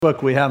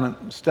Book we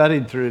haven't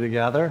studied through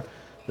together,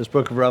 this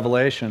book of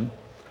Revelation.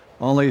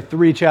 Only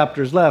 3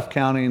 chapters left,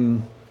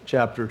 counting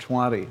chapter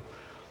 20.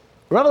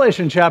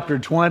 Revelation chapter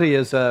 20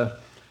 is a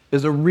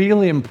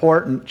really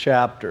important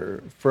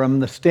chapter from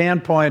the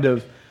standpoint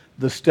of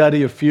the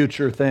study of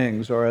future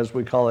things, or as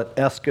we call it,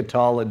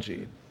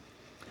 eschatology.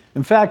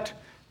 In fact,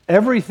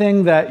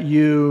 everything that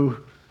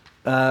you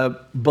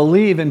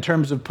believe in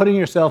terms of putting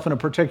yourself in a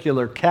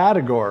particular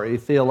category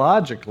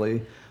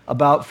theologically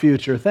about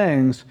future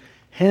things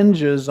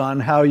hinges on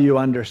how you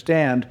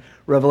understand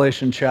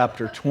Revelation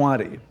chapter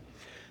 20.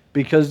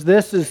 Because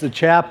this is the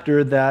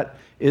chapter that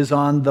is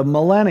on the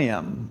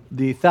millennium,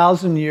 the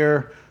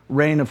 1,000-year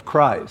reign of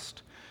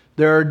Christ.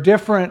 There are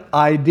different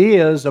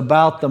ideas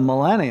about the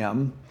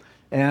millennium,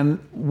 and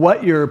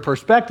what your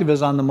perspective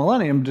is on the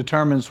millennium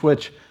determines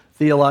which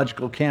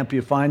theological camp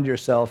you find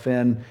yourself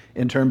in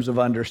terms of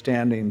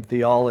understanding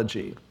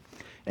theology.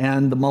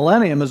 And the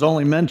millennium is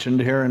only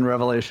mentioned here in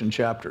Revelation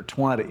chapter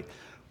 20.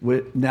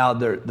 Now,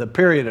 the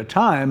period of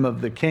time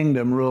of the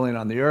kingdom ruling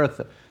on the earth,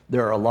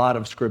 there are a lot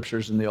of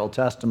scriptures in the Old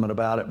Testament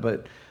about it,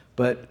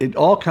 but it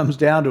all comes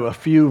down to a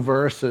few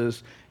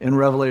verses in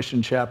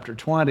Revelation chapter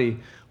 20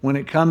 when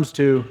it comes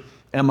to,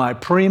 am I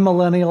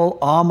premillennial,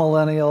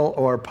 amillennial,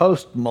 or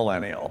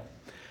postmillennial?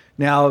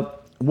 Now,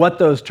 what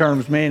those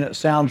terms mean, it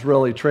sounds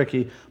really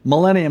tricky.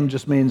 Millennium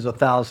just means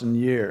 1,000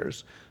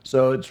 years.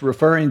 So it's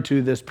referring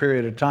to this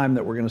period of time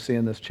that we're going to see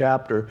in this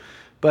chapter.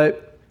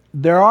 But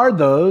there are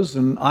those,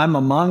 and I'm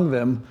among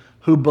them,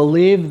 who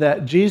believe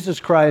that Jesus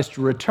Christ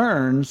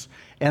returns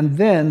and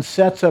then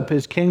sets up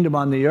his kingdom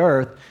on the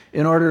earth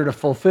in order to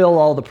fulfill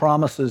all the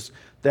promises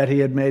that he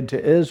had made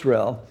to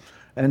Israel.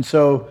 And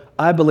so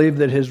I believe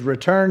that his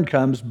return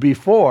comes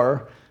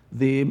before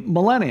the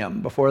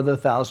millennium, before the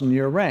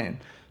 1,000-year reign.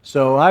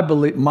 So I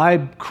believe, my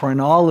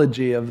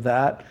chronology of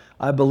that,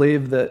 I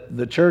believe that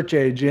the church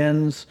age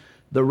ends,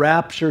 the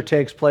rapture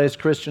takes place,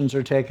 Christians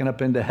are taken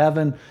up into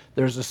heaven.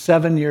 There's a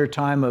 7-year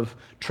time of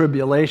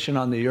tribulation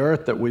on the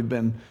earth that we've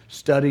been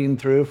studying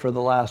through for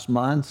the last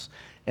months.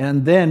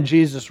 And then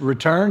Jesus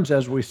returns,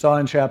 as we saw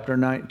in chapter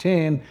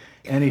 19,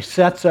 and he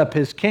sets up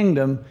his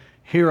kingdom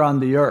here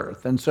on the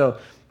earth. And so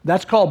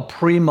that's called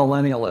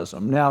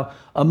premillennialism. Now,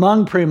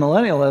 among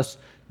premillennialists,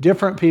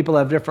 different people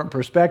have different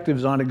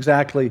perspectives on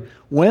exactly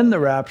when the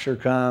rapture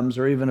comes,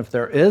 or even if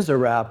there is a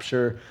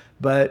rapture,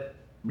 but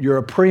you're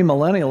a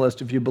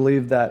premillennialist if you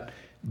believe that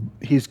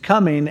he's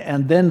coming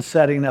and then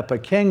setting up a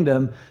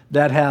kingdom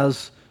that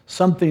has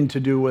something to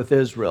do with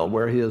Israel,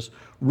 where he is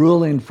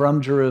ruling from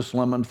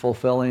Jerusalem and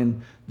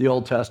fulfilling the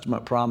Old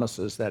Testament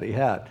promises that he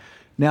had.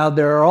 Now,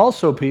 there are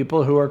also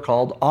people who are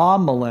called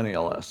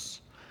amillennialists.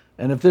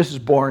 And if this is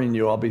boring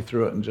you, I'll be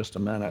through it in just a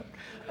minute.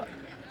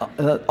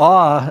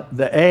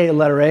 The A,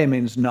 letter A,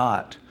 means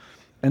not.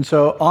 And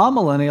so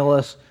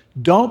amillennialists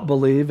don't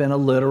believe in a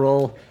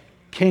literal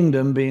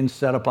kingdom being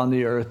set up on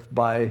the earth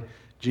by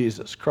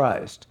Jesus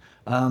Christ.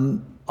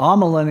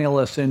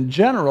 Amillennialists in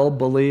general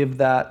believe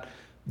that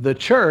the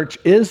church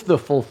is the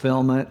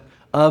fulfillment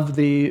of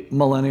the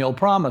millennial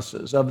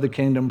promises, of the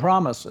kingdom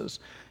promises.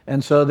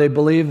 And so they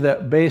believe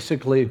that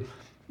basically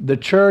the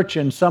church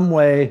in some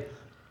way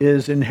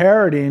is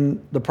inheriting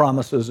the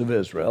promises of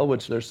Israel,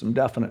 which there's some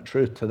definite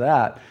truth to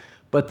that,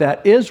 but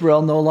that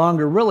Israel no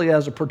longer really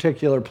has a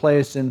particular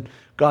place in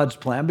God's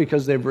plan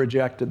because they've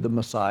rejected the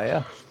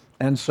Messiah.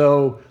 And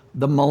so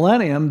the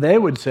millennium, they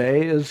would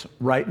say, is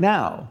right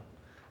now.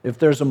 If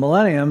there's a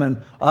millennium,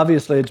 and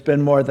obviously it's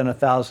been more than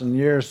 1,000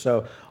 years,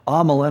 so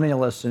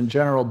amillennialists in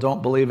general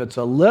don't believe it's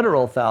a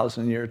literal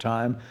 1,000-year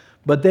time,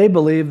 but they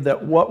believe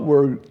that what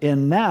we're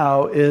in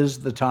now is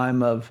the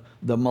time of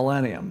the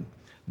millennium,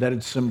 that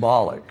it's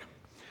symbolic.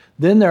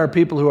 Then there are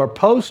people who are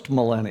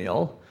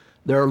post-millennial.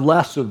 There are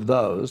less of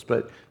those,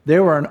 but they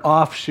were an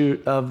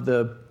offshoot of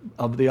the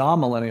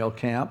amillennial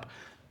camp.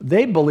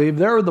 They believe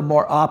they're the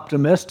more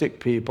optimistic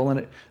people,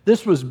 and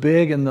this was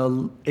big in the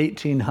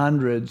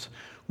 1800s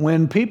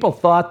when people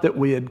thought that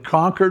we had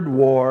conquered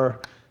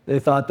war. They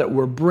thought that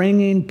we're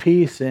bringing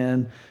peace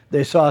in.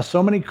 They saw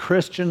so many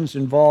Christians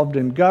involved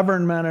in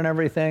government and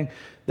everything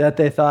that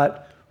they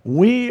thought,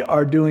 we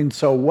are doing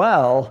so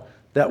well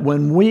that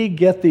when we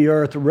get the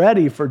earth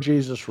ready for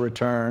Jesus'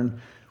 return,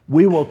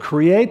 we will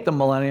create the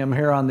millennium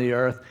here on the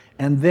earth,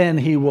 and then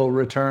he will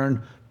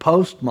return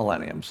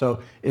post-millennium.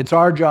 So it's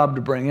our job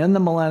to bring in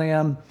the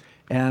millennium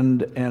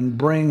and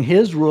bring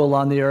his rule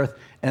on the earth,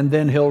 and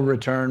then he'll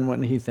return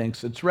when he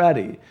thinks it's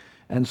ready.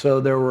 And so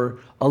there were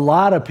a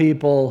lot of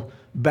people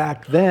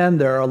back then.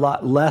 There are a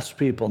lot less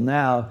people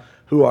now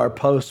who are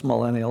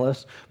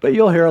post-millennialists, but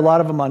you'll hear a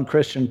lot of them on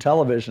Christian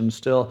television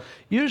still.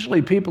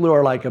 Usually people who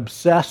are like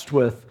obsessed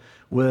with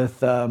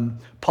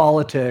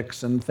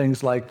politics and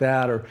things like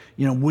that, or,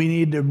 we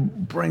need to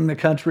bring the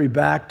country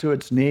back to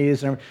its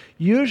knees. And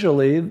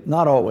usually,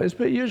 not always,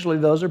 but usually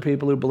those are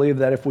people who believe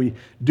that if we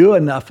do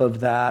enough of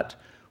that,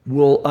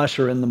 we'll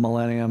usher in the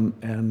millennium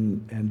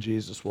and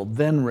Jesus will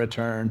then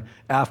return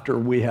after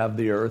we have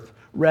the earth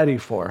ready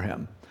for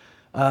him.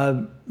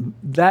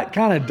 That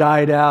kind of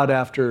died out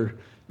after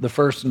the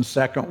First and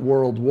Second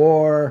World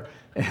War.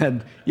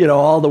 And,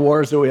 all the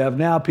wars that we have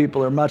now,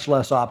 people are much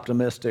less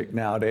optimistic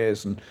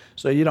nowadays. And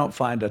so you don't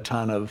find a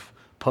ton of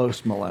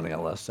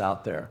post-millennialists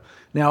out there.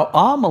 Now,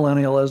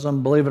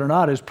 amillennialism, believe it or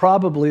not, is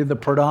probably the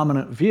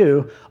predominant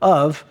view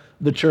of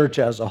the church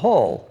as a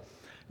whole.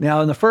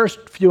 Now, in the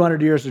first few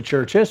hundred years of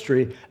church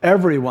history,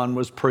 everyone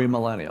was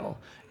premillennial.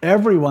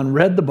 Everyone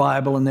read the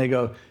Bible and they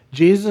go,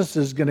 Jesus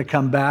is going to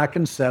come back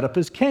and set up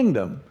his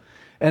kingdom.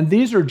 And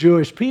these are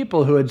Jewish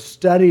people who had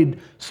studied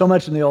so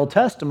much in the Old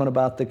Testament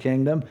about the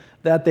kingdom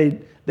that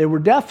they were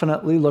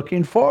definitely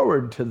looking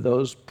forward to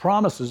those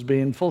promises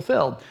being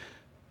fulfilled.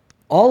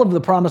 All of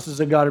the promises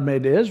that God had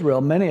made to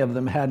Israel, many of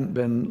them hadn't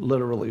been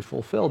literally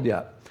fulfilled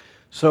yet.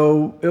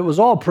 So it was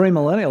all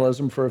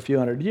premillennialism for a few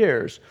hundred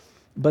years.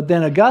 But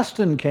then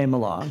Augustine came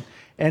along,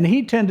 and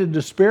he tended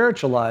to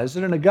spiritualize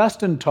it, and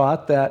Augustine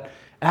taught that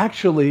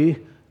actually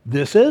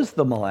this is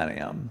the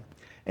millennium.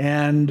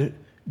 And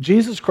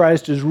Jesus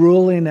Christ is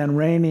ruling and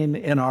reigning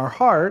in our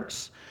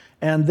hearts,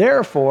 and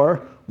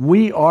therefore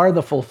we are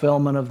the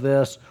fulfillment of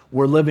this.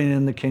 We're living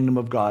in the kingdom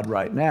of God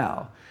right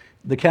now.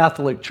 The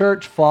Catholic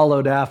Church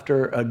followed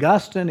after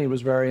Augustine. He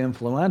was very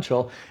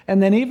influential.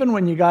 And then even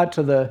when you got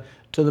to the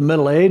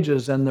Middle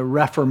Ages and the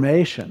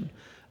Reformation,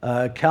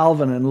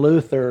 Calvin and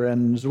Luther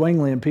and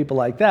Zwingli and people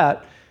like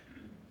that,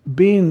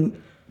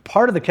 being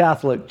part of the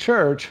Catholic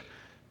Church,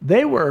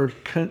 they were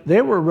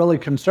really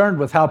concerned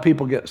with how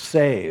people get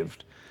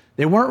saved.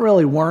 They weren't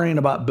really worrying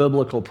about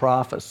biblical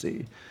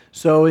prophecy.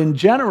 So in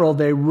general,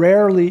 they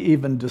rarely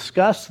even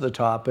discussed the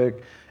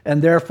topic,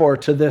 and therefore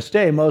to this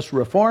day, most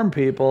Reformed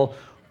people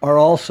are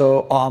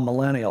also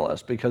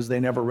amillennialists because they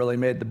never really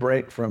made the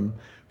break from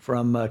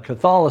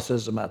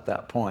Catholicism at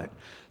that point.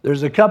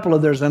 There's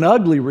an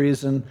ugly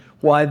reason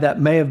why that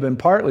may have been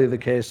partly the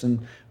case, and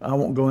I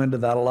won't go into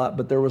that a lot,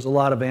 but there was a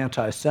lot of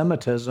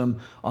anti-Semitism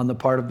on the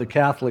part of the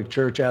Catholic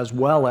Church as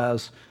well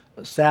as,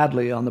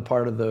 sadly, on the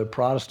part of the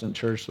Protestant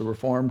church, the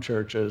Reformed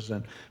churches,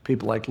 and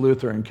people like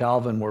Luther and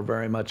Calvin were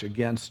very much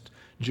against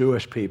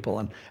Jewish people.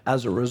 And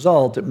as a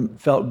result, it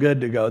felt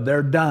good to go,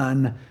 they're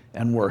done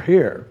and we're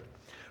here.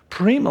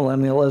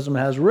 Premillennialism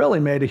has really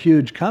made a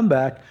huge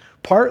comeback,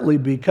 partly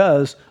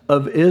because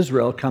of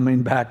Israel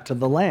coming back to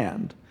the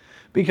land.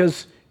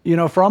 Because,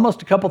 for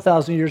almost a couple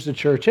thousand years of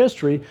church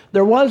history,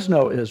 there was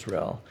no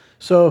Israel.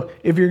 So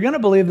if you're going to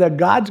believe that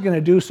God's going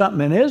to do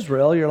something in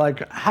Israel, you're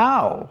like,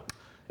 how?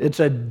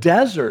 It's a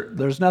desert.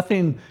 There's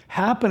nothing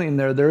happening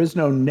there. There is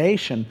no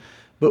nation.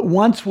 But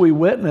once we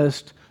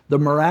witnessed the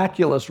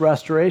miraculous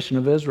restoration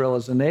of Israel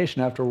as a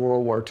nation after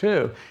World War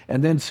II,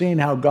 and then seeing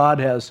how God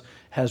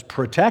has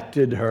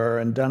protected her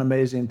and done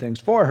amazing things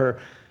for her,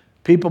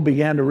 people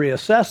began to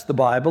reassess the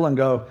Bible and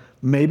go,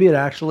 maybe it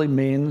actually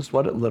means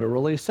what it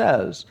literally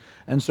says.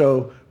 And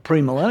so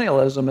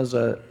premillennialism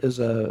is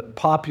a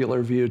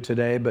popular view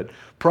today, but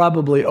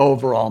probably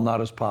overall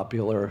not as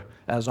popular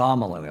as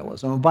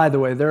amillennialism. And by the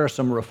way, there are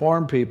some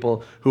Reformed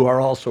people who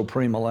are also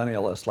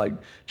premillennialists, like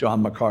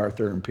John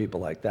MacArthur and people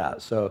like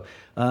that. So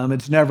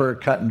it's never a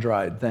cut and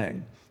dried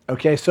thing.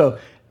 Okay, so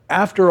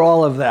after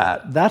all of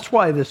that, that's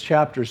why this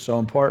chapter is so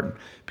important,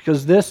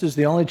 because this is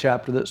the only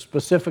chapter that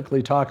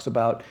specifically talks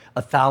about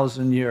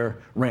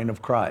 1,000-year reign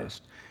of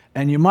Christ.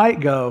 And you might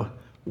go,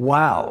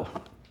 wow,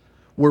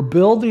 we're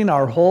building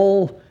our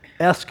whole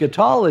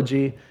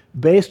eschatology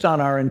based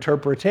on our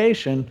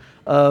interpretation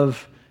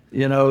of,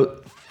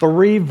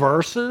 3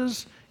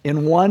 verses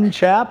in one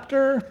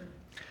chapter?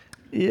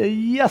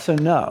 Yes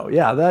and no.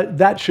 Yeah,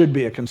 that should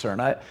be a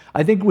concern.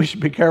 I think we should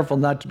be careful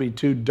not to be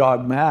too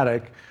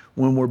dogmatic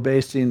when we're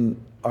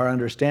basing our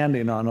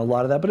understanding on a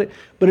lot of that.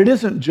 But it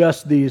isn't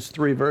just these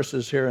 3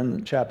 verses here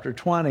in chapter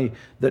 20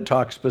 that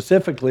talk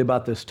specifically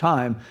about this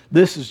time.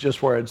 This is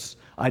just where it's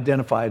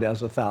identified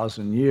as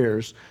 1,000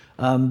 years.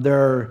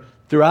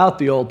 Throughout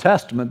the Old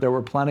Testament, there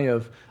were plenty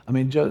of,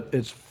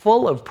 it's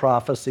full of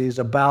prophecies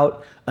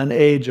about an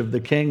age of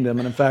the kingdom.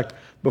 And in fact,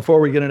 before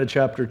we get into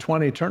chapter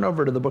 20, turn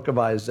over to the book of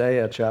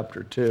Isaiah,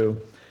 chapter 2.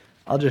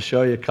 I'll just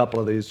show you a couple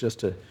of these just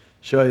to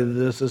show you that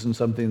this isn't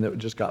something that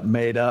just got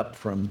made up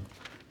from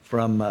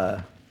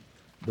the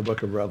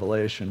book of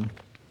Revelation.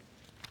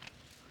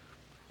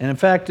 And in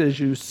fact,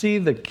 as you see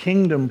the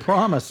kingdom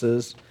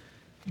promises,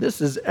 this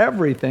is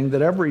everything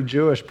that every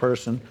Jewish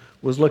person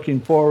was looking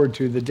forward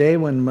to, the day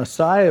when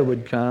Messiah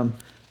would come,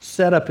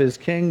 set up his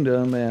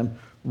kingdom, and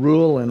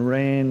rule and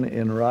reign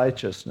in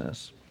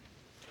righteousness.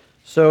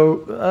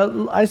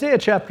 So Isaiah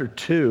chapter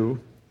 2,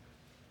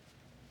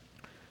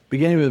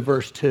 beginning with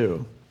verse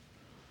 2,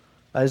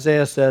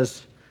 Isaiah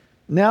says,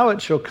 "Now it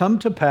shall come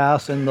to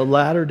pass in the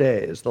latter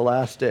days, the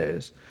last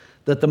days,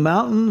 that the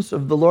mountains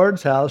of the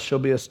Lord's house shall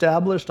be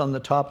established on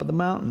the top of the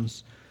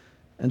mountains,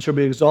 and shall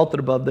be exalted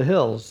above the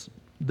hills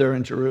there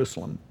in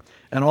Jerusalem.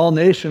 And all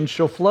nations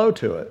shall flow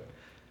to it."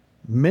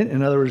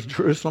 In other words,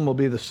 Jerusalem will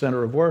be the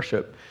center of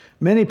worship.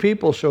 "Many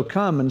people shall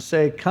come and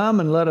say, 'Come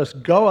and let us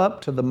go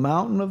up to the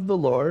mountain of the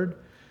Lord,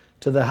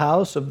 to the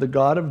house of the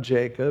God of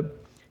Jacob.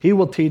 He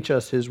will teach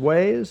us his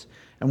ways,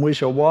 and we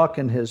shall walk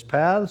in his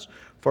paths.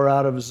 For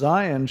out of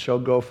Zion shall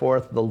go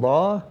forth the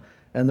law,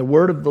 and the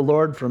word of the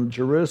Lord from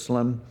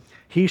Jerusalem.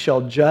 He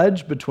shall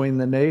judge between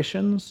the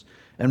nations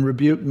and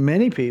rebuke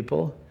many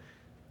people.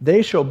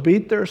 They shall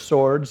beat their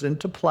swords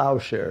into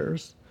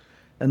plowshares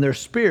and their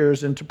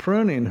spears into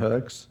pruning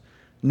hooks.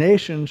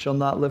 Nation shall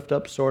not lift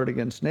up sword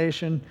against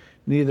nation,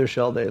 neither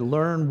shall they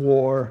learn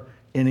war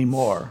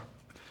anymore.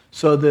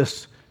 So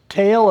this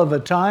tale of a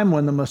time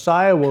when the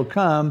Messiah will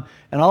come,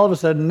 and all of a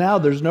sudden now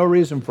there's no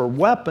reason for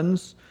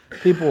weapons.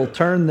 People will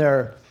turn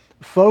their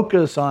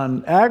focus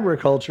on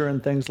agriculture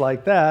and things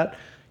like that.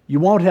 You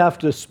won't have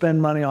to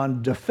spend money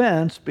on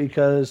defense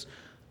because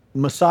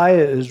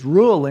Messiah is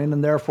ruling,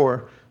 and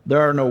therefore there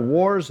are no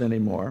wars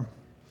anymore.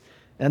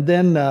 And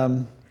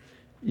then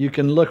you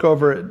can look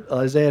over at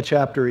Isaiah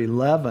chapter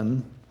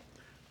 11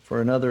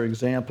 for another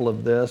example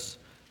of this.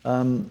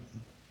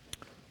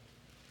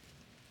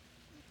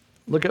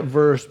 Look at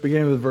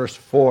beginning with verse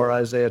 4,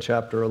 Isaiah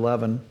chapter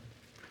 11.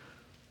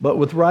 But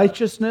with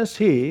righteousness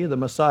he, the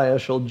Messiah,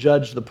 shall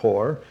judge the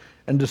poor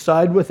and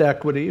decide with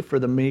equity for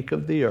the meek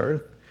of the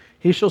earth.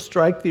 He shall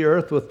strike the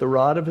earth with the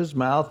rod of his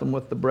mouth, and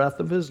with the breath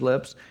of his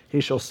lips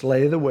he shall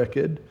slay the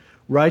wicked.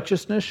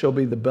 Righteousness shall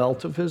be the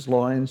belt of his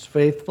loins,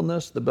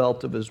 faithfulness the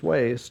belt of his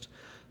waist.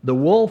 The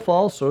wolf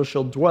also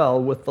shall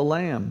dwell with the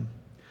lamb.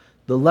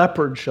 The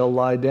leopard shall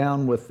lie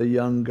down with the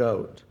young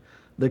goat.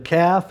 The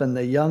calf and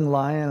the young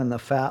lion and the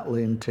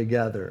fatling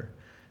together,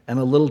 and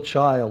a little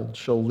child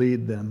shall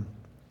lead them.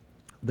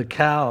 The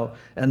cow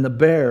and the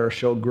bear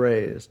shall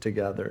graze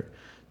together.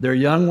 Their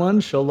young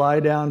ones shall lie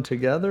down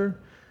together,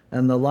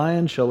 and the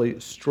lion shall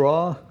eat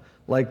straw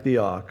like the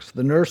ox.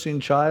 The nursing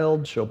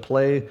child shall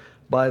play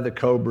by the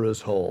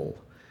cobra's hole,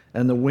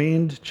 and the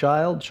weaned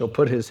child shall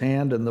put his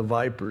hand in the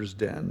viper's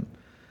den.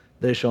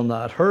 They shall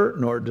not hurt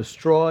nor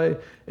destroy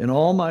in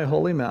all my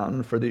holy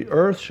mountain, for the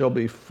earth shall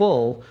be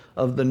full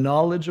of the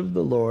knowledge of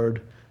the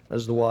Lord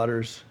as the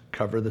waters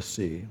cover the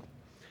sea.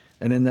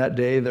 And in that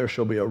day there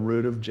shall be a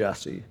root of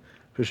Jesse,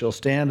 who shall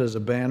stand as a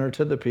banner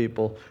to the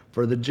people,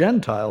 for the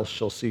Gentiles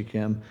shall seek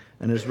him,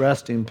 and his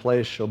resting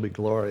place shall be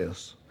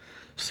glorious.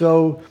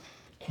 So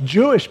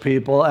Jewish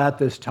people at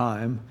this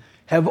time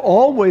have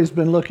always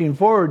been looking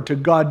forward to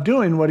God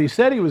doing what he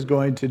said he was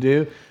going to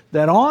do,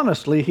 that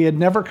honestly he had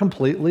never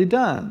completely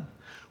done.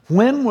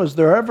 When was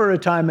there ever a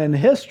time in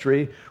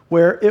history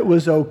where it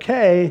was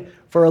okay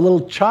for a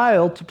little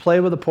child to play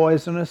with a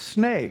poisonous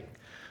snake?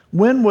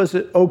 When was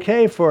it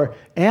okay for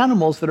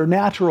animals that are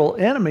natural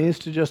enemies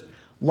to just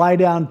lie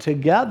down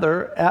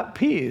together at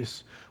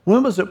peace?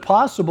 When was it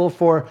possible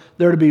for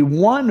there to be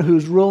one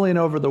who's ruling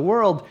over the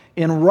world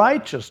in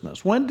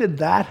righteousness? When did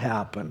that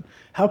happen?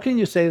 How can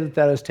you say that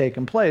that has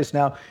taken place?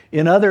 Now,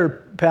 in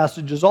other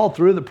passages all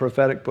through the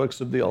prophetic books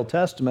of the Old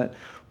Testament,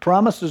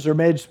 promises are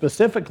made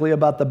specifically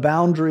about the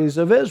boundaries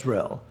of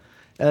Israel.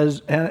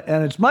 And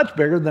it's much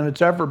bigger than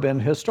it's ever been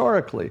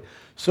historically.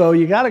 So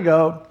you got to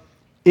go,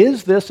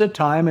 is this a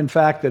time, in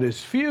fact, that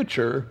is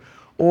future,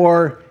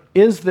 or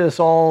is this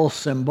all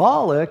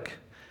symbolic?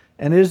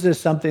 And is this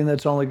something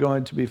that's only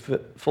going to be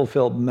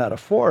fulfilled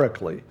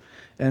metaphorically?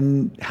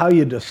 And how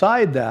you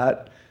decide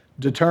that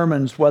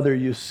determines whether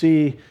you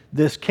see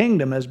this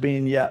kingdom as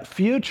being yet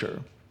future,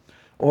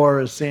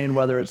 or as seeing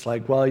whether it's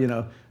like, well,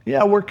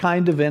 yeah, we're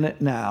kind of in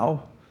it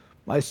now.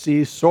 I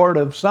see sort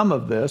of some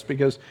of this,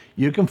 because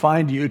you can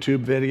find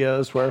YouTube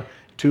videos where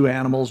two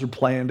animals are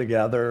playing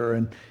together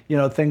and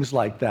things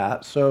like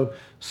that. So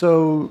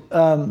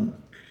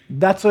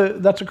that's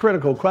a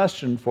critical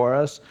question for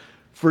us.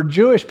 For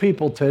Jewish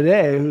people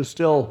today who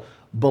still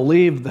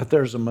believe that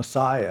there's a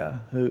Messiah,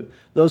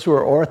 those who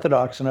are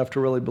Orthodox enough to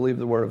really believe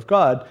the Word of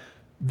God,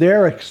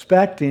 they're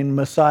expecting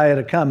Messiah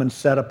to come and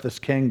set up this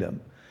kingdom.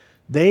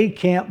 They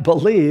can't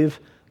believe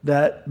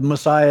that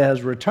Messiah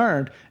has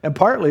returned. And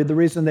partly the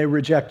reason they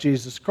reject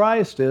Jesus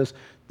Christ is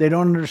they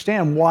don't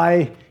understand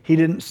why he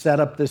didn't set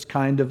up this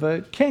kind of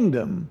a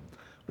kingdom.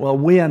 Well,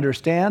 we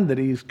understand that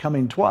he's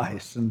coming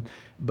twice,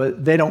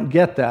 but they don't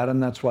get that,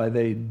 and that's why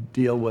they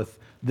deal with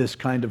this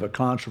kind of a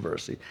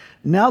controversy.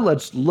 Now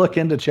let's look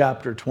into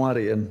chapter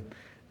 20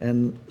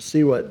 and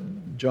see what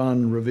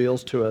John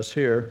reveals to us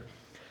here.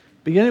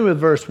 Beginning with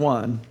verse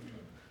 1.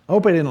 I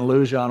hope I didn't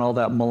lose you on all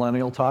that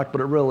millennial talk,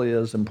 but it really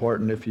is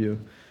important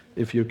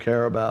if you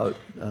care about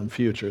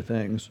future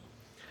things.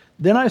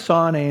 Then I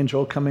saw an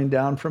angel coming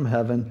down from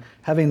heaven,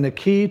 having the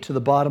key to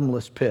the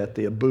bottomless pit,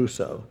 the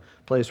abuso,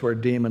 place where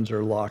demons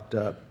are locked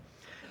up.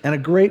 And a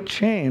great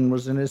chain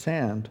was in his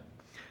hand.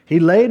 He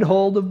laid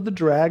hold of the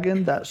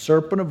dragon, that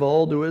serpent of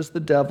old, who is the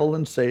devil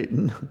and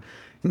Satan.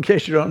 In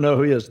case you don't know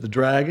who he is, the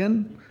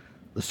dragon,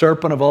 the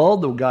serpent of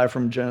old, the guy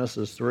from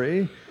Genesis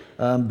 3,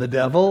 the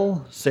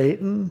devil,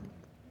 Satan,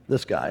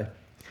 this guy.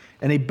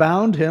 And he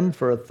bound him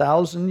for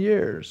 1,000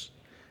 years.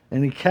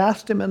 And he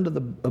cast him into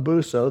the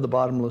abuso, the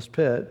bottomless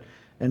pit,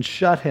 and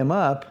shut him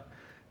up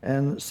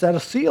and set a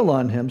seal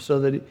on him so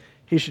that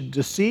he should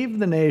deceive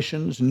the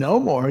nations no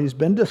more. He's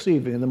been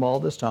deceiving them all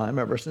this time,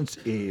 ever since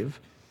Eve.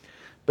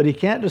 But he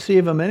can't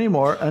deceive them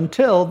anymore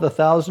until the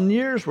 1,000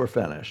 years were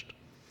finished.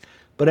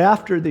 But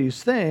after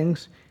these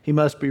things, he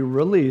must be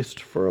released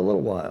for a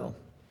little while.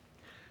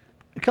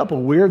 A couple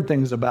weird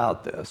things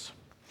about this.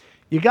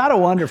 you got to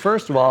wonder,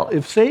 first of all,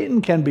 if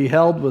Satan can be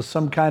held with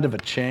some kind of a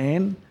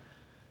chain,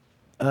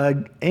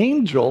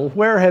 angel,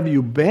 where have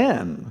you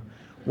been?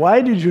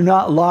 Why did you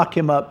not lock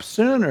him up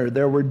sooner?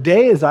 There were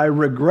days I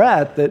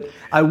regret that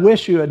I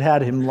wish you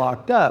had him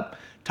locked up.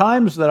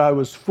 Times that I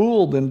was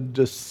fooled and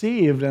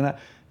deceived.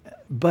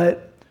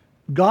 But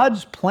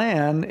God's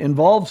plan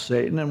involves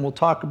Satan, and we'll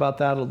talk about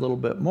that a little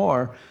bit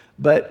more.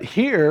 But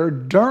here,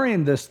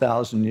 during this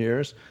 1,000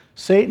 years,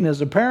 Satan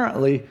is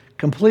apparently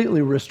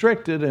completely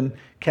restricted and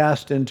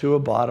cast into a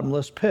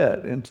bottomless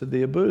pit, into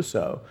the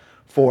abuso,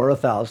 for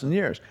 1,000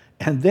 years.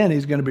 And then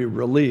he's going to be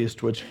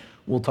released, which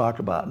we'll talk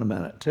about in a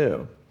minute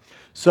too.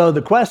 So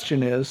the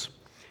question is,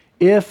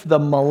 if the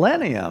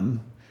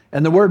millennium,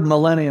 and the word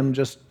millennium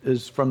just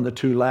is from the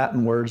two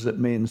Latin words that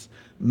means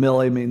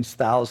milli means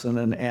thousand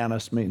and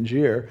annus means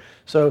year.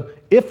 So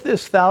if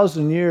this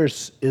 1,000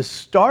 years is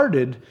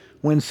started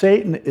when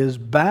Satan is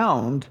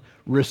bound,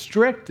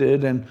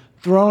 restricted, and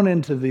thrown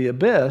into the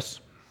abyss,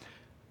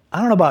 I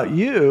don't know about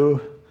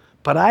you,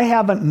 but I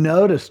haven't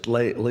noticed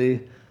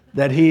lately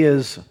that he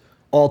is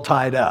all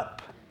tied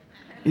up.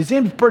 He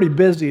seems pretty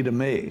busy to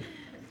me.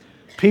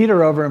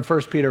 Peter over in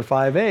 1 Peter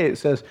 5:8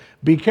 says,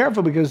 be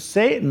careful because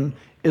Satan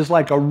is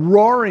like a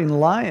roaring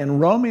lion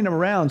roaming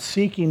around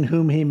seeking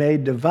whom he may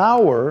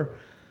devour.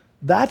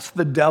 That's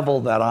the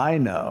devil that I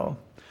know.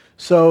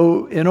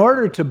 So in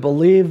order to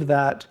believe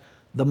that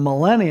the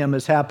millennium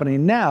is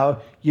happening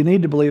now, you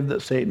need to believe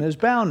that Satan is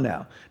bound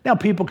now. Now,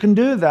 people can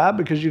do that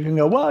because you can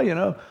go,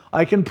 well,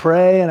 I can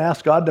pray and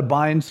ask God to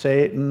bind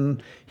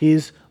Satan.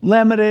 He's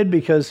limited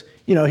because,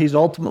 he's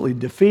ultimately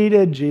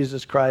defeated.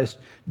 Jesus Christ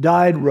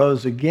died,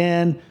 rose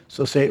again,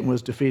 so Satan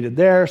was defeated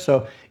there.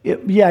 So,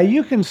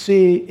 you can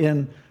see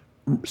in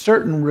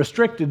certain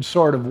restricted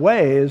sort of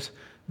ways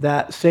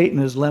that Satan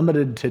is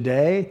limited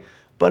today,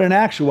 but in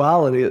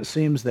actuality, it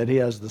seems that he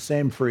has the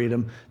same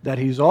freedom that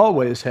he's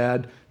always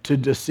had to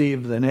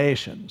deceive the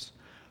nations.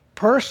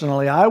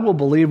 Personally, I will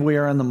believe we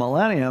are in the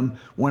millennium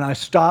when I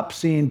stop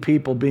seeing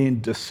people being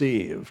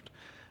deceived.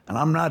 And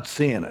I'm not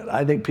seeing it.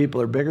 I think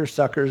people are bigger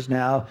suckers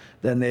now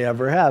than they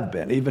ever have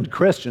been. Even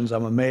Christians,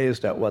 I'm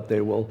amazed at what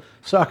they will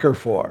sucker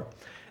for.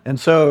 And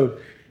so,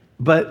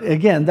 but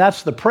again,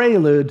 that's the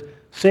prelude.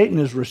 Satan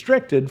is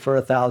restricted for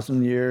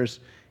 1,000 years.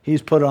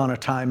 He's put on a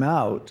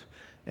timeout,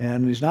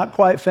 and he's not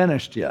quite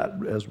finished yet,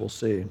 as we'll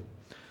see.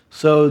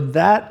 So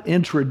that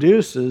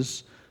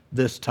introduces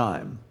this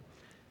time.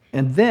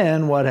 And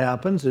then what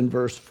happens in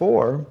verse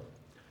 4,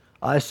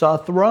 I saw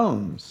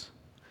thrones,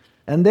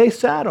 and they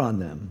sat on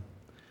them,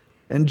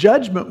 and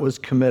judgment was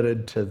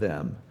committed to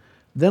them.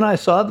 Then I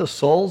saw the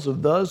souls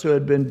of those who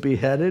had been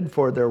beheaded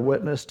for their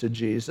witness to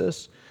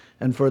Jesus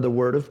and for the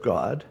word of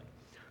God,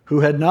 who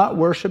had not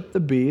worshiped the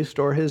beast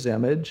or his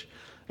image,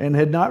 and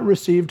had not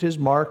received his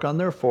mark on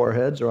their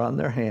foreheads or on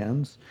their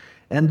hands.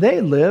 And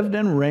they lived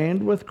and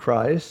reigned with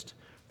Christ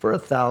for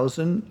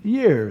 1,000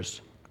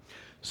 years.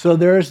 So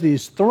there's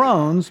these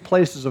thrones,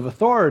 places of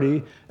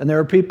authority, and there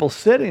are people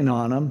sitting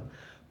on them.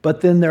 But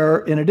then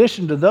in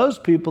addition to those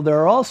people, there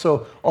are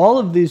also all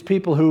of these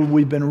people who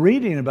we've been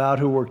reading about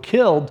who were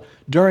killed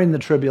during the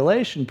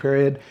tribulation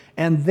period,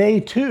 and they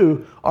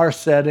too are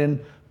set in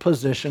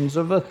positions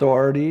of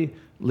authority,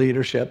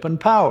 leadership, and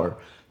power.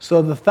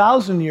 So the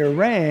 1,000-year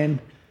reign,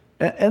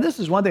 and this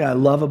is one thing I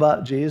love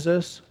about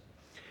Jesus,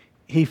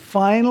 he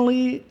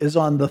finally is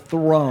on the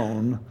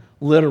throne,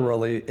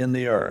 literally, in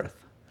the earth.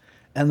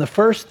 And the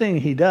first thing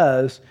he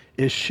does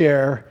is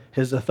share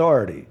his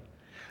authority.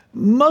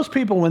 Most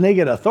people, when they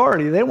get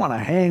authority, they want to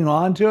hang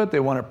on to it. They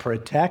want to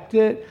protect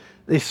it.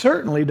 They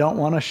certainly don't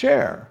want to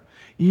share.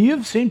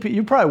 You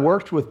probably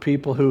worked with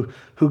people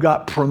who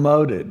got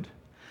promoted.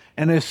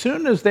 And as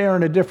soon as they are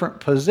in a different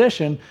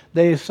position,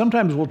 they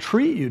sometimes will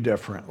treat you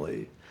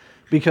differently.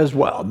 Because,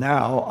 well,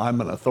 now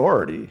I'm an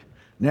authority.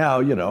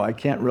 Now, I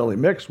can't really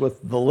mix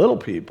with the little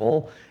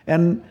people.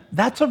 And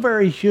that's a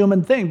very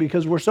human thing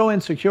because we're so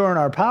insecure in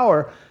our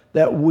power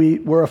that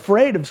we're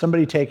afraid of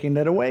somebody taking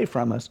it away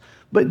from us.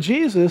 But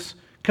Jesus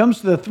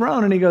comes to the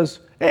throne and he goes,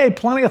 hey,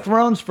 plenty of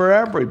thrones for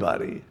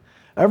everybody.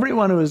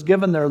 Everyone who has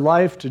given their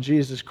life to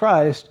Jesus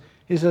Christ,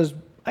 he says,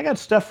 I got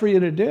stuff for you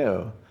to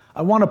do.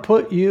 I want to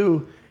put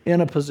you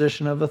in a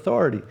position of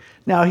authority.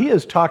 Now, he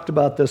has talked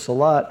about this a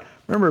lot.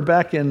 Remember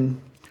back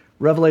in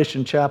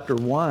Revelation chapter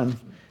 1,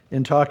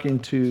 in talking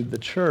to the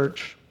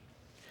church,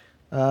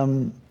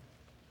 John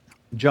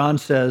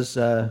says,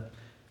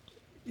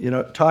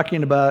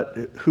 talking about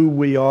who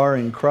we are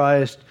in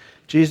Christ,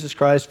 Jesus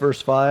Christ, verse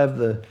 5,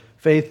 the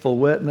faithful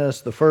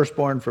witness, the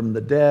firstborn from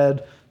the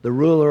dead, the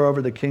ruler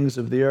over the kings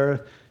of the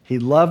earth. He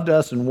loved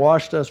us and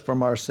washed us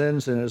from our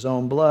sins in his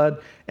own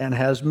blood and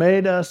has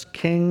made us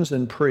kings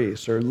and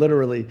priests, or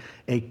literally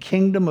a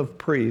kingdom of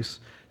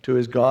priests to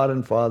his God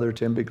and Father.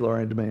 To him be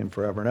glory and dominion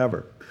forever and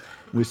ever.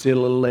 We see it a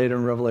little later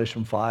in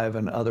Revelation 5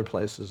 and other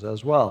places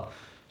as well.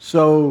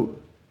 So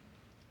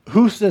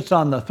who sits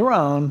on the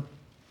throne?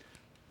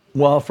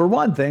 Well, for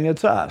one thing,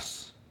 it's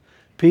us.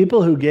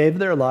 People who gave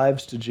their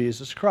lives to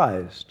Jesus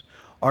Christ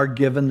are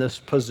given this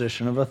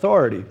position of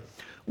authority.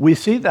 We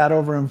see that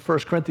over in 1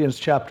 Corinthians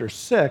chapter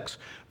 6,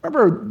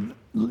 Remember,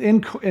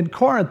 in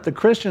Corinth, the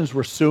Christians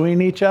were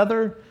suing each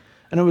other,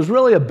 and it was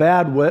really a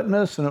bad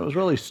witness, and it was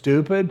really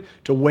stupid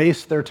to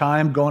waste their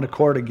time going to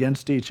court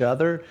against each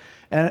other.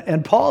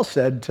 And Paul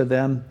said to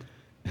them,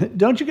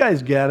 don't you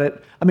guys get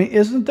it? I mean,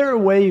 isn't there a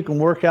way you can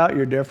work out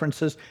your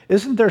differences?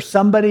 Isn't there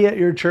somebody at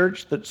your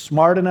church that's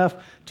smart enough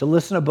to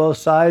listen to both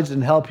sides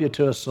and help you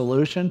to a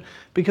solution?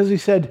 Because he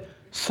said,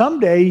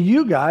 someday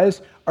you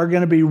guys are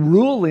going to be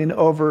ruling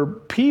over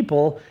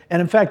people,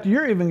 and in fact,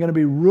 you're even going to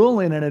be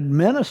ruling and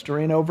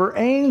administering over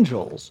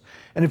angels.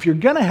 And if you're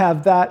going to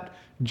have that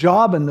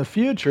job in the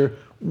future,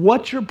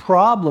 what's your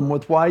problem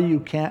with why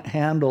you can't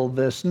handle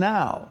this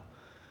now?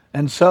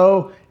 And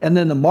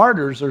then the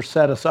martyrs are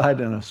set aside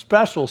in a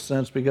special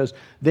sense because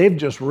they've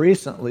just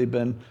recently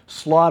been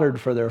slaughtered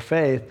for their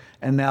faith,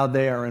 and now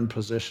they are in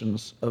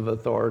positions of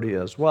authority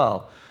as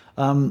well.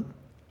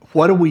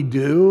 What do we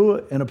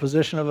do in a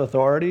position of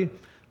authority?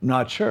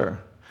 Not sure.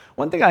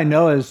 One thing I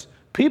know is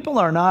people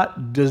are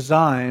not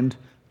designed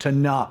to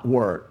not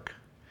work.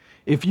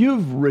 If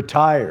you've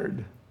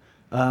retired,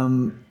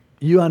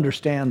 you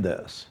understand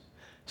this.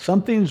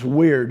 Something's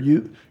weird.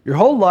 Your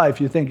whole life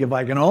you think, if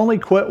I can only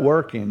quit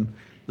working,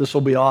 this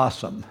will be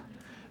awesome.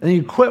 And then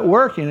you quit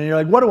working and you're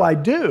like, what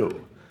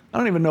do? I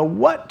don't even know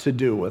what to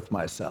do with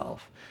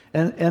myself.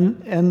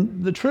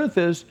 And the truth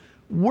is,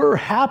 we're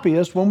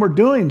happiest when we're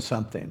doing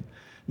something.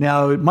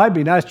 Now, it might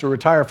be nice to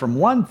retire from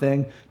one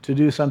thing to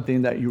do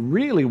something that you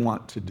really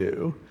want to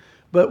do.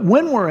 But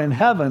when we're in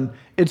heaven,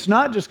 it's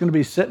not just going to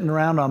be sitting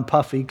around on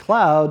puffy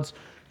clouds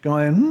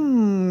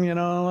going,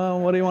 well,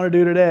 what do you want to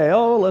do today?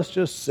 Oh, let's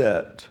just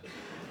sit.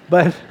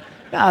 But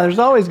there's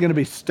always going to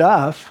be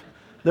stuff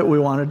that we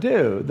want to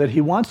do, that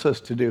he wants us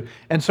to do.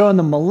 And so in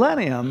the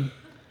millennium,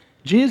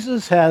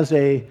 Jesus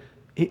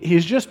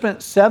he's just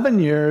spent 7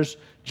 years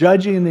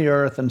judging the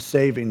earth and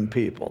saving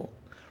people,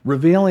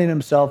 revealing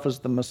himself as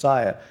the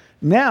Messiah.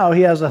 Now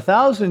he has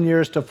 1,000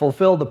 years to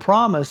fulfill the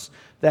promise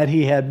that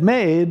he had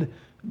made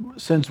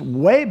since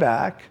way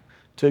back,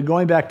 to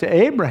going back to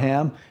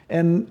Abraham.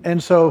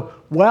 And so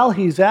while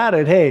he's at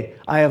it, hey,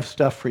 I have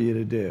stuff for you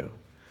to do.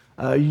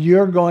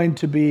 You're going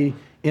to be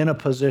in a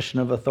position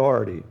of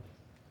authority.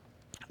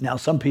 Now,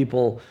 some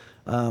people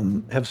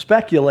have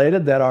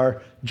speculated that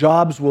our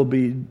jobs will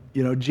be,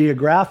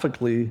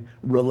 geographically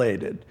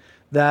related.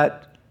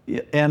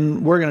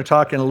 And we're going to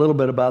talk in a little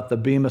bit about the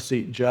Bema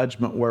Seat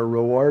judgment where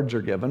rewards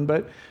are given,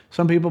 but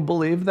some people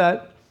believe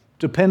that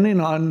depending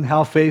on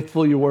how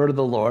faithful you were to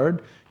the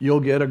Lord, you'll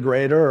get a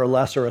greater or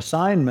lesser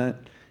assignment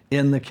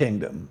in the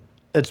kingdom.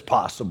 It's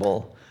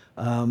possible.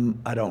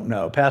 I don't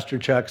know. Pastor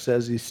Chuck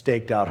says he's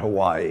staked out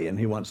Hawaii and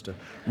he wants to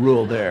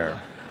rule there.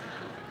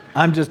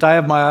 I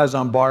have my eyes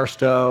on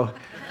Barstow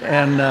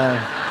and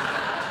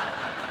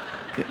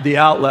the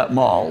outlet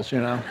malls,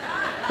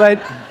 But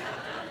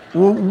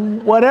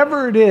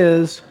whatever it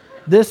is,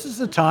 this is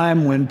a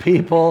time when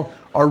people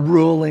are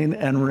ruling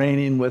and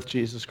reigning with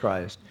Jesus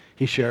Christ.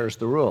 He shares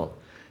the rule.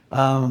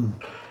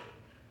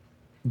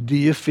 Do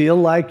you feel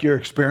like you're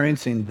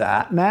experiencing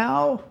that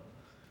now?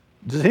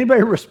 Does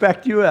anybody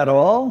respect you at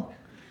all?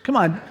 Come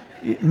on,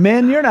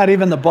 men, you're not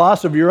even the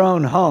boss of your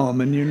own home,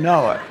 and you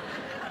know it.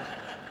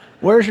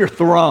 Where's your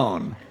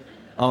throne?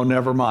 Oh,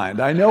 never mind.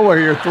 I know where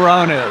your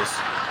throne is.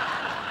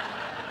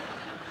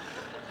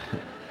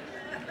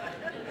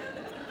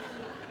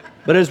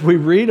 But as we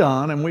read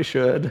on, and we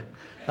should,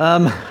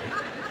 the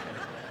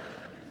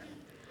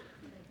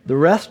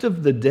rest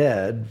of the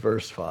dead,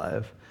 verse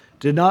 5,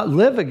 did not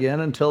live again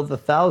until the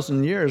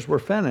 1,000 years were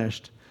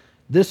finished.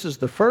 This is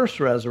the first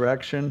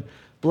resurrection.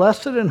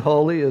 Blessed and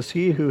holy is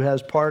he who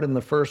has part in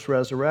the first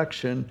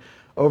resurrection.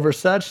 Over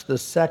such the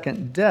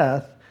second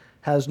death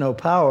has no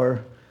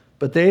power,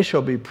 but they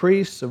shall be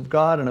priests of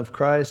God and of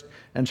Christ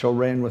and shall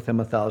reign with him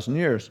 1,000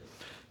 years.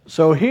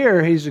 So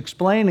here he's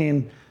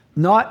explaining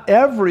not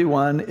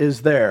everyone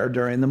is there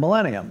during the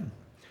millennium.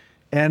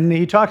 And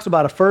he talks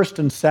about a first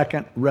and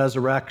second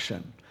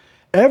resurrection.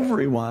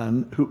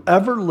 Everyone who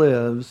ever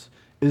lives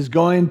is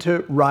going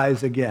to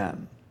rise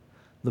again.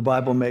 The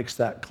Bible makes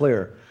that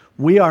clear.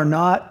 We are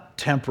not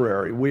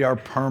temporary. We are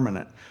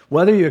permanent.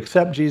 Whether you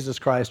accept Jesus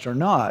Christ or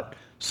not,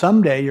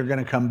 someday you're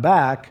going to come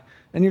back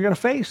and you're going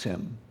to face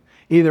him,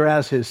 either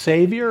as his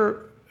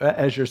Savior,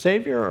 as your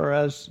Savior, or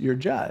as your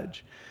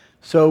judge.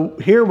 So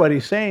here what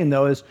he's saying,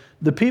 though, is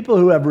the people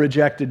who have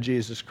rejected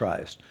Jesus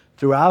Christ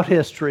throughout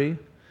history,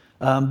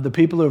 the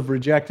people who have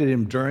rejected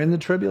him during the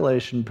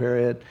tribulation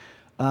period,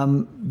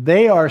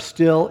 they are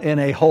still in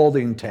a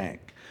holding tank.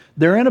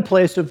 They're in a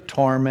place of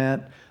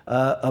torment,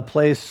 a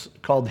place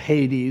called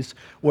Hades,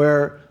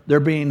 where they're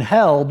being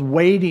held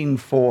waiting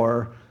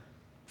for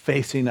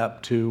facing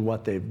up to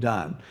what they've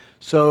done.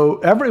 So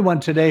everyone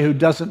today who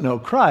doesn't know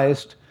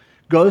Christ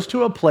goes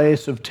to a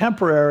place of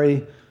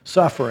temporary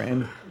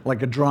suffering,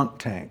 like a drunk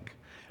tank.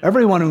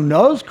 Everyone who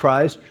knows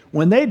Christ,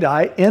 when they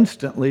die,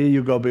 instantly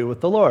you go be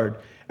with the Lord.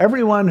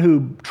 Everyone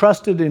who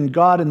trusted in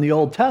God in the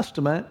Old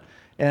Testament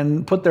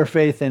and put their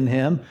faith in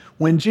him.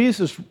 When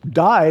Jesus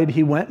died,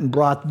 he went and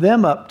brought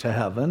them up to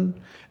heaven.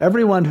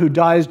 Everyone who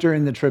dies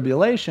during the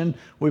tribulation,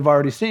 we've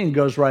already seen,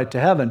 goes right to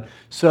heaven.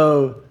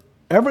 So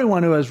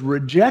everyone who has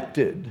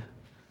rejected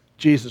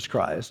Jesus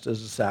Christ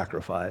as a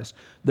sacrifice,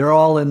 they're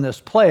all in this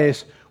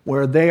place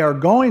where they are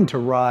going to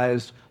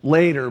rise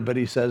later, but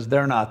he says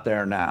they're not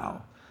there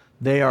now.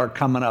 They are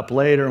coming up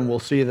later, and we'll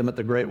see them at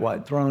the great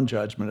white throne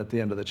judgment at the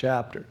end of the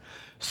chapter.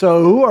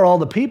 So who are all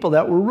the people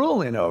that we're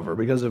ruling over?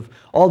 Because of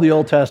all the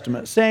Old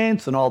Testament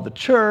saints and all the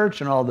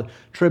church and all the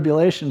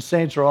tribulation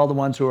saints are all the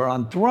ones who are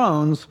on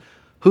thrones.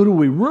 Who do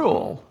we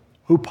rule?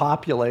 Who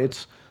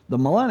populates the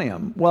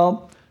millennium?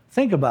 Well,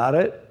 think about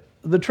it.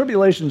 The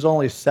tribulation is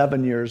only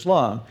 7 years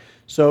long.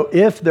 So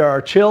if there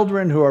are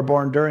children who are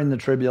born during the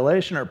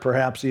tribulation, or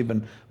perhaps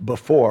even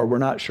before, we're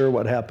not sure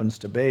what happens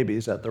to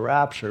babies at the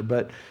rapture,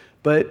 but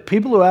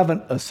people who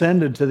haven't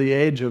ascended to the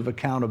age of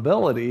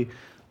accountability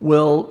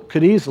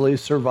could easily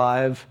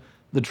survive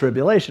the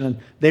tribulation. And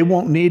they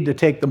won't need to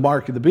take the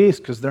mark of the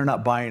beast because they're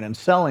not buying and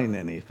selling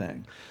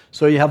anything.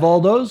 So you have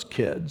all those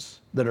kids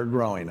that are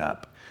growing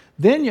up.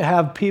 Then you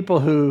have people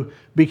who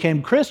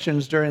became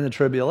Christians during the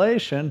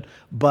tribulation,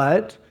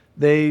 but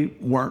they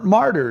weren't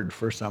martyred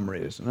for some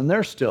reason, and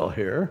they're still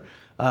here.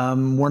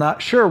 We're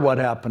not sure what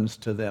happens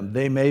to them.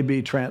 They may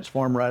be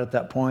transformed right at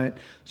that point.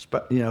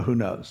 Who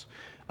knows?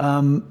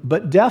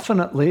 But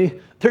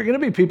definitely, there are going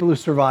to be people who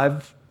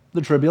survive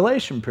the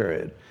tribulation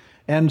period.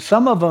 And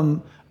some of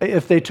them,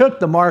 if they took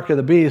the mark of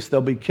the beast, they'll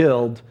be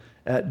killed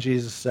at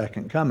Jesus'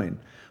 second coming.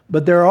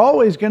 But there are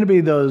always going to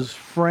be those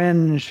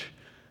fringe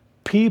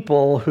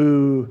people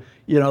who,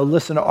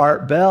 listen to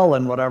Art Bell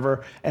and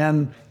whatever,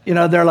 and,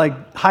 they're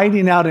like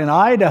hiding out in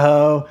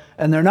Idaho,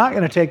 and they're not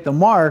going to take the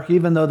mark,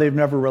 even though they've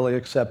never really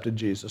accepted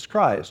Jesus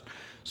Christ.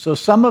 So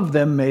some of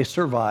them may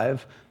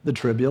survive the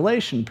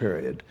tribulation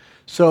period.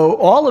 So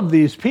all of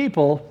these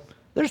people,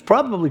 there's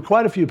probably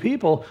quite a few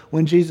people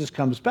when Jesus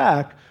comes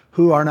back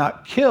who are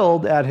not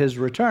killed at his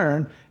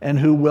return and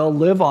who will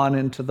live on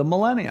into the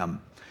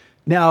millennium.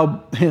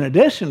 Now, in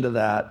addition to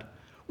that,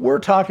 we're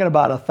talking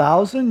about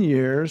 1,000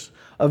 years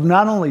of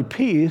not only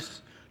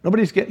peace,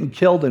 nobody's getting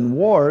killed in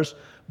wars,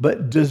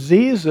 but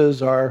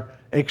diseases are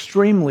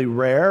extremely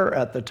rare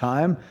at the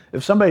time.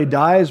 If somebody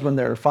dies when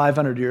they're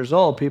 500 years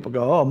old, people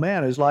go, oh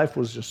man, his life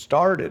was just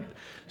started.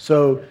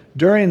 So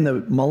during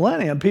the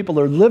millennium, people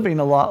are living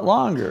a lot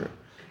longer.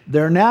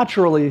 They're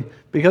naturally,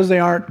 because they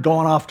aren't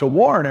going off to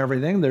war and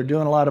everything, they're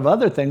doing a lot of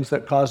other things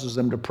that causes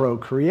them to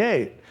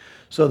procreate.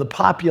 So the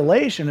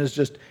population is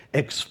just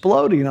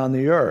exploding on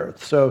the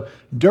earth. So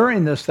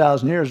during this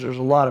 1,000 years, there's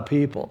a lot of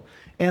people.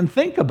 And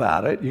think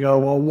about it. You go,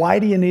 well, why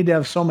do you need to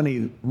have so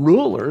many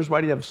rulers?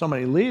 Why do you have so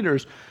many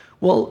leaders?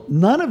 Well,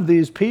 none of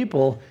these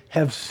people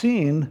have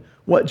seen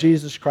what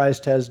Jesus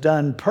Christ has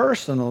done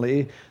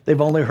personally. They've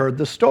only heard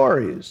the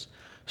stories.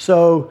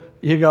 So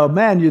you go,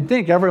 man, you'd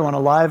think everyone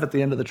alive at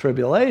the end of the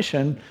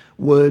tribulation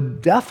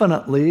would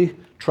definitely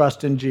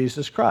trust in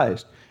Jesus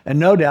Christ. And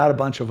no doubt a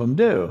bunch of them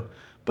do.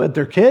 But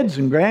their kids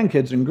and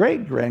grandkids and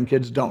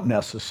great-grandkids don't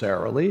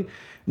necessarily.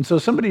 And so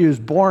somebody who's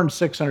born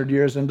 600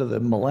 years into the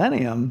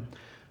millennium,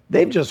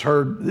 they've just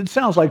heard, it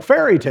sounds like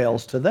fairy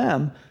tales to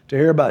them to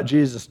hear about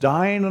Jesus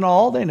dying, and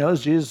all they know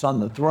is Jesus on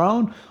the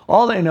throne.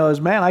 All they know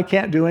is, man, I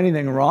can't do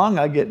anything wrong.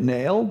 I get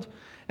nailed.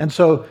 And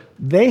so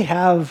they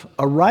have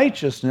a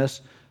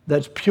righteousness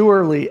that's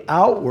purely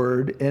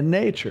outward in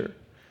nature.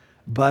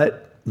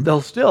 But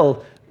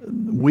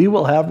we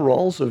will have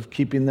roles of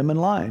keeping them in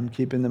line,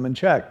 keeping them in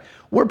check.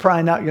 We're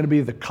probably not going to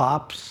be the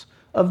cops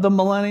of the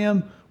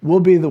millennium. We'll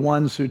be the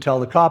ones who tell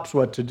the cops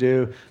what to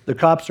do. The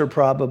cops are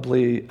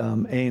probably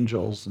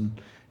angels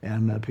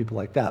and people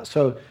like that.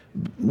 So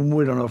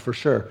we don't know for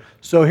sure.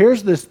 So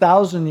here's this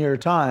 1,000-year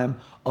time,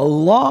 a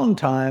long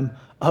time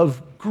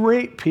of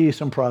great peace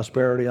and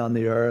prosperity on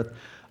the earth,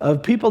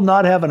 of people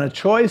not having a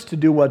choice to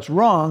do what's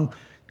wrong,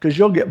 because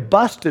you'll get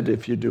busted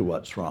if you do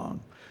what's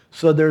wrong.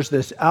 So there's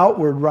this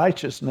outward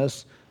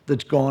righteousness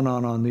that's going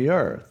on the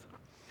earth.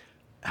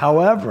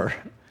 However,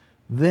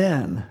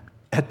 then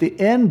at the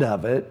end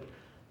of it,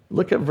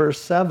 look at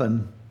verse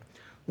 7.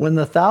 When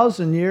the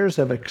 1,000 years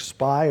have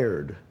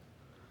expired,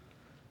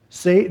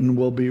 Satan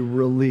will be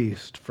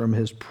released from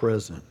his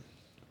prison.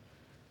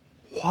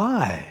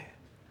 Why?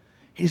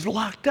 He's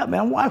locked up,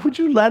 man. Why would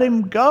you let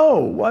him go?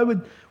 Why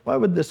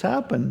would this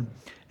happen?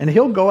 And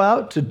he'll go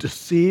out to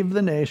deceive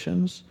the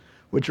nations,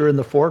 which are in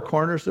the four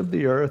corners of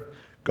the earth,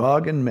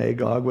 Gog and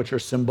Magog, which are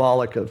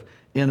symbolic of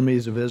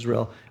enemies of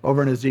Israel.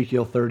 Over in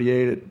Ezekiel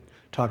 38, it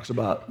talks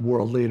about a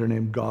world leader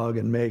named Gog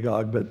and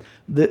Magog, but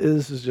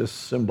this is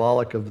just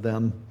symbolic of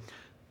them,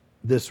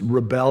 this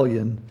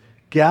rebellion,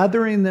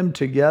 gathering them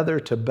together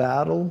to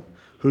battle,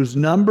 whose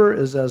number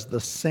is as the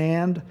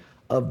sand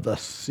of the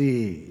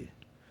sea.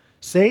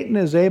 Satan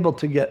is able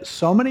to get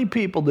so many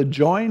people to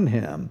join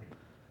him,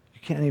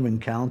 you can't even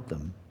count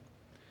them.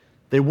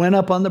 They went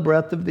up on the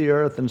breadth of the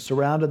earth and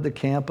surrounded the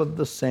camp of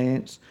the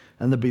saints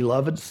and the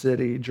beloved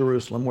city,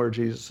 Jerusalem, where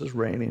Jesus is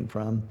reigning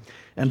from.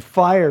 And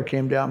fire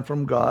came down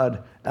from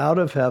God out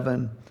of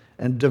heaven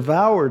and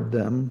devoured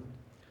them.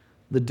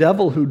 The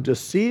devil who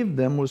deceived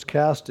them was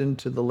cast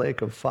into the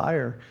lake of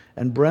fire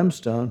and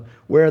brimstone,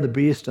 where the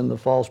beast and the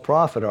false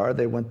prophet are.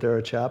 They went there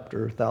a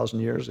 1,000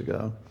 years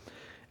ago.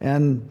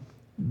 And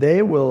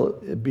they will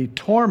be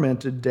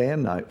tormented day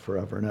and night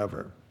forever and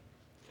ever.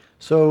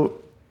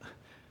 So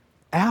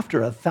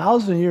after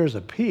 1,000 years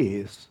of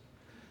peace,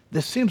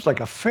 this seems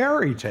like a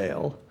fairy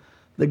tale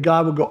that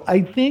God would go,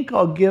 I think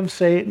I'll give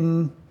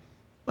Satan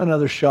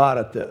another shot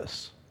at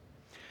this.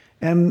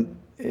 And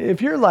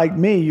if you're like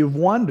me, you've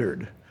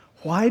wondered,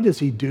 why does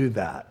he do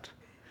that?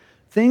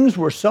 Things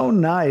were so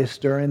nice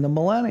during the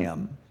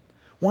millennium.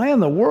 Why in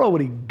the world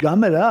would he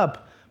gum it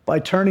up by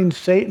turning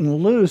Satan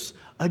loose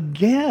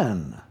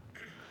again?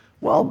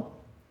 Well,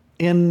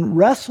 in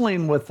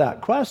wrestling with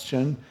that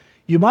question,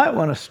 you might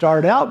want to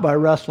start out by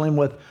wrestling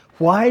with,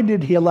 why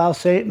did he allow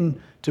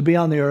Satan to be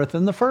on the earth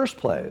in the first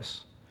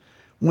place?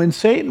 When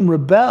Satan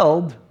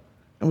rebelled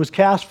and was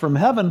cast from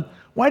heaven,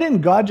 why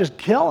didn't God just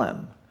kill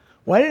him?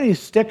 Why didn't he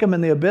stick him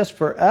in the abyss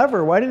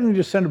forever? Why didn't he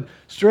just send him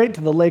straight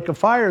to the lake of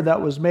fire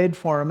that was made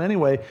for him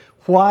anyway?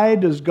 Why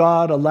does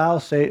God allow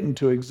Satan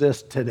to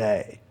exist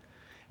today?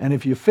 And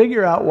if you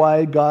figure out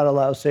why God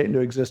allows Satan to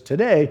exist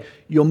today,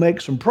 you'll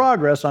make some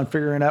progress on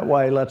figuring out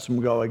why he lets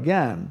him go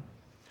again.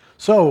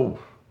 So,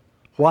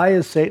 why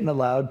is Satan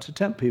allowed to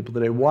tempt people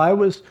today? Why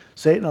was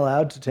Satan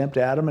allowed to tempt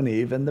Adam and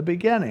Eve in the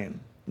beginning?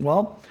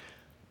 Well,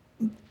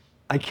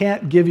 I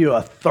can't give you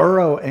a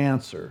thorough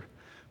answer,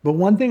 but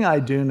one thing I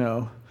do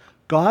know,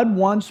 God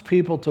wants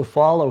people to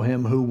follow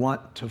him who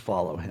want to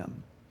follow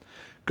him.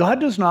 God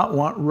does not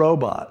want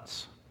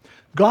robots.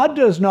 God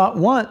does not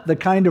want the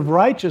kind of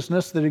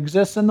righteousness that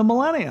exists in the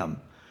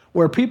millennium,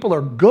 where people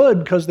are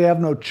good because they have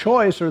no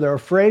choice or they're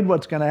afraid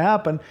what's going to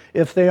happen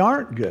if they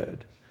aren't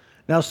good.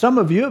 Now, some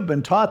of you have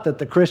been taught that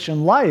the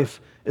Christian life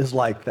is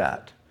like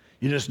that.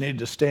 You just need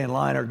to stay in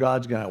line or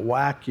God's going to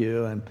whack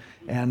you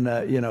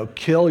and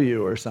kill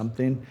you or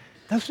something.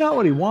 That's not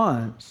what he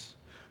wants.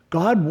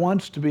 God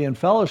wants to be in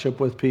fellowship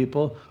with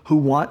people who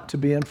want to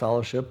be in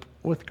fellowship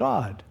with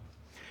God.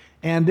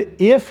 And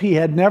if he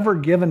had never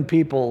given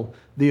people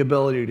the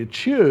ability to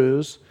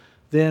choose,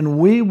 then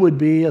we would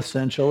be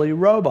essentially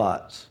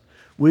robots.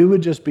 We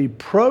would just be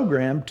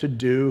programmed to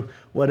do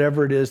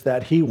whatever it is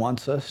that he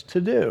wants us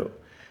to do.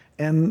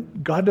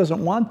 And God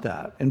doesn't want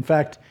that. In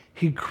fact,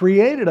 he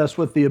created us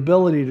with the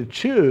ability to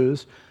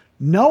choose,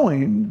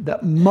 knowing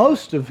that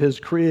most of his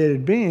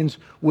created beings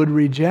would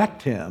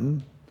reject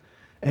him,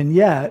 and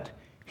yet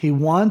he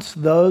wants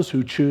those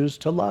who choose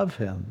to love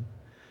him.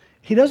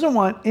 He doesn't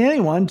want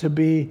anyone to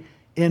be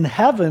in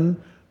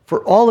heaven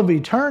for all of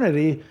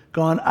eternity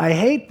going, I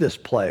hate this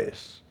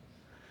place.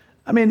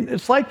 I mean,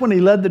 it's like when he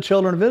led the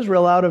children of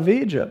Israel out of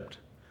Egypt.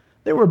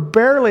 They were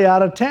barely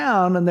out of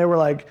town and they were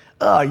like,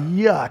 oh,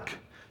 yuck,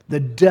 the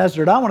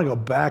desert. I want to go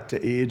back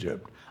to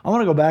Egypt. I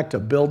want to go back to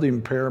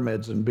building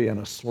pyramids and being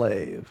a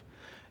slave.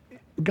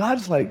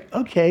 God's like,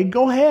 okay,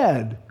 go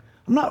ahead.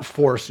 I'm not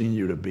forcing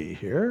you to be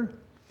here.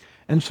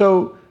 And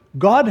so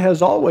God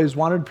has always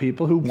wanted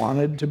people who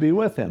wanted to be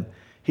with him.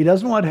 He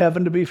doesn't want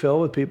heaven to be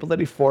filled with people that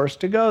he forced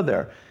to go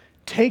there.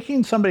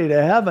 Taking somebody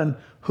to heaven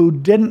who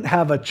didn't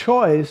have a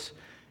choice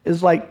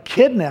is like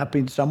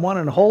kidnapping someone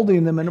and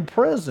holding them in a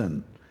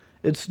prison.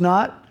 It's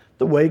not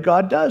the way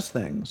God does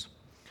things.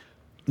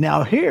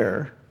 Now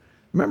here,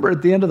 remember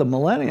at the end of the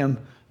millennium,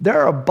 there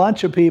are a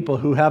bunch of people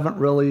who haven't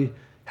really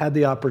had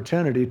the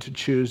opportunity to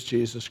choose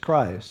Jesus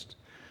Christ.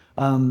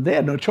 They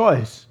had no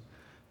choice.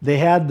 They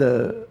had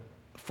the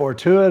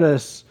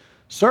fortuitous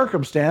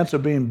circumstance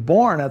of being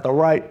born at the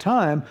right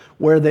time,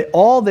 where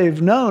all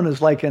they've known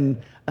is like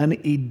an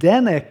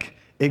Edenic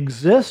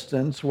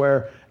existence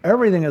where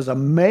everything is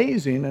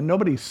amazing and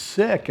nobody's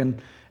sick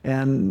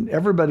and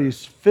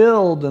everybody's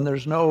filled and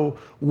there's no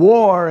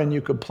war and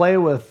you could play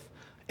with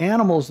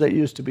animals that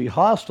used to be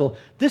hostile.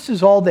 This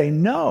is all they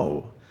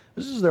know.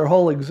 This is their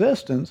whole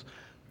existence.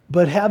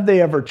 But have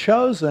they ever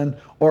chosen,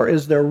 or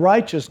is their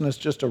righteousness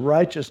just a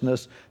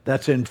righteousness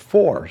that's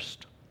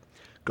enforced?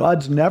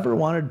 God's never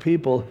wanted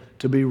people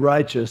to be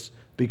righteous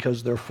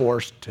because they're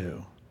forced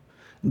to.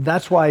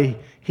 That's why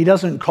he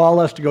doesn't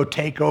call us to go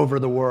take over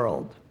the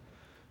world,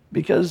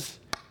 because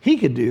he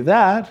could do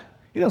that.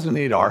 He doesn't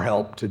need our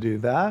help to do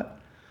that.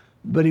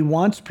 But he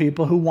wants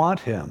people who want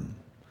him.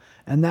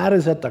 And that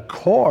is at the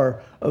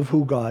core of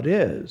who God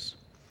is.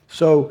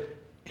 So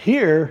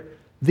here,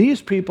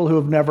 these people who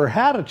have never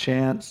had a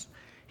chance,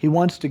 he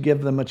wants to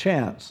give them a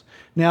chance.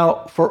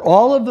 Now, for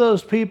all of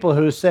those people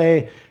who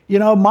say,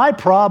 my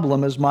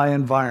problem is my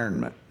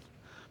environment.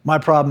 My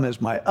problem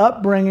is my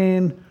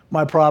upbringing.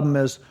 My problem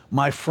is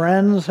my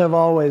friends have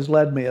always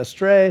led me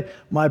astray.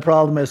 My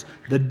problem is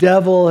the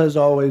devil has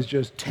always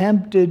just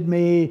tempted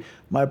me.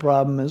 My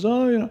problem is,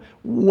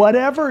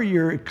 whatever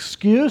your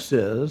excuse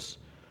is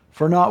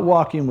for not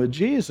walking with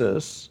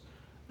Jesus,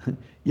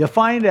 you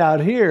find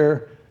out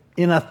here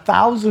in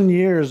 1,000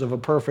 years of a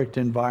perfect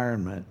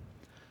environment,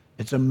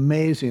 it's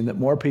amazing that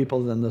more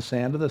people than the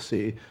sand of the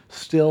sea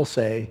still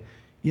say,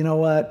 you know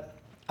what?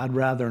 I'd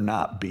rather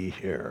not be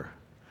here.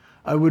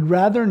 I would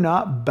rather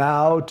not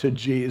bow to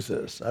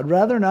Jesus. I'd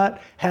rather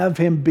not have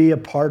him be a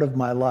part of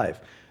my life.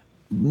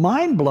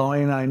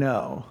 Mind-blowing, I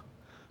know,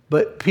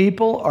 but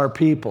people are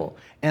people.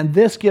 And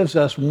this gives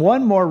us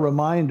one more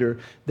reminder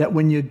that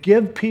when you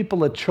give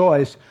people a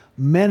choice,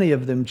 many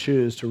of them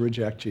choose to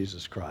reject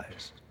Jesus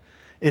Christ.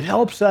 It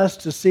helps us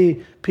to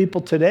see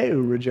people today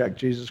who reject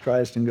Jesus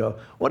Christ and go,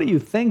 what are you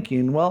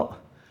thinking? Well,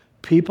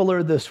 people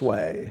are this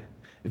way.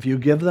 If you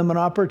give them an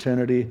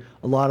opportunity,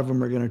 a lot of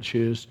them are going to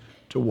choose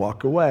to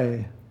walk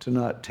away, to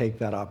not take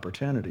that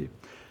opportunity.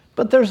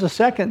 But there's a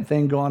second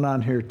thing going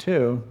on here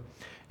too,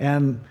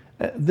 and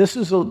this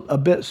is a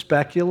bit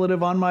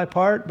speculative on my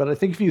part, but I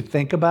think if you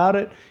think about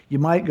it, you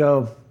might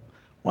go,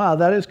 wow,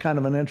 that is kind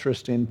of an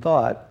interesting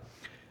thought.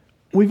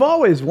 We've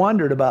always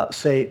wondered about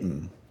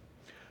Satan,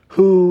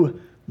 who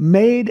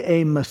made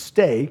a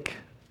mistake,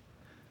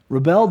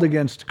 rebelled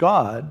against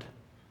God,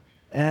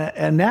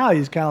 and now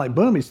he's kind of like,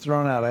 boom, he's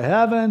thrown out of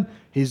heaven.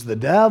 He's the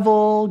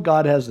devil.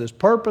 God has this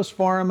purpose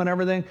for him and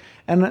everything.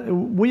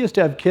 And we used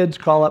to have kids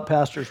call up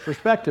Pastor's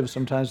Perspective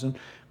sometimes, and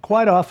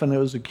quite often it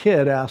was a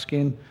kid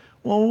asking,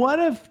 well, what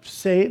if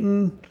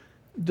Satan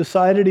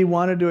decided he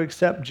wanted to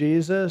accept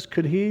Jesus?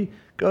 Could he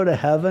go to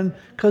heaven?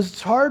 Because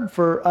it's hard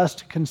for us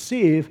to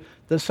conceive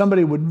that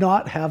somebody would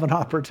not have an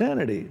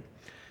opportunity.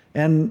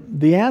 And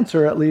the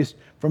answer, at least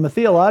from a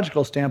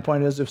theological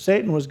standpoint, is if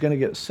Satan was going to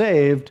get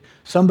saved,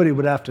 somebody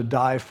would have to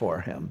die for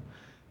him.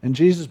 And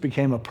Jesus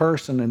became a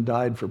person and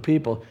died for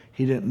people.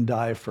 He didn't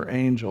die for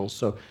angels.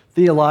 So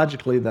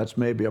theologically, that's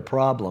maybe a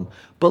problem.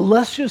 But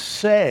let's just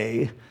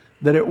say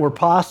that it were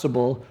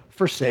possible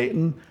for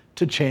Satan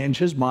to change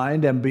his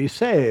mind and be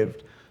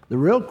saved. The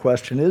real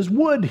question is,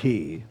 would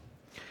he?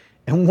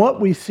 And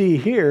what we see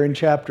here in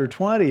chapter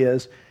 20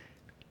 is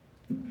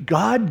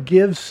God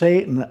gives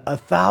Satan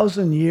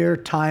 1,000-year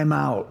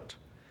timeout.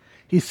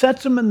 He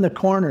sets him in the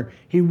corner.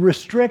 He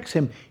restricts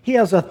him. He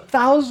has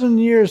 1,000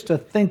 years to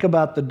think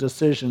about the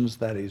decisions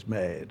that he's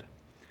made.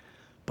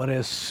 But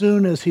as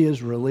soon as he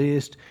is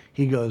released,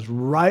 he goes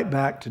right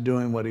back to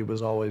doing what he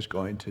was always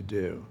going to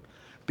do,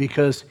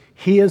 because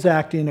he is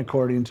acting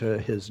according to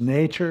his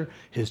nature,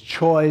 his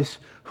choice,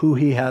 who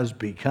he has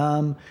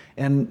become.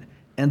 And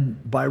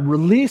by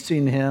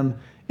releasing him,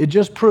 it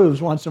just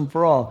proves once and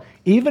for all,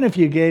 even if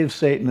you gave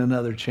Satan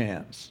another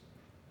chance,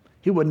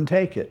 he wouldn't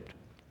take it.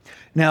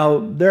 Now,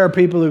 there are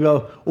people who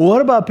go, well,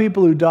 what about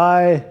people who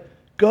die,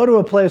 go to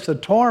a place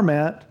of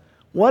torment?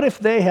 What if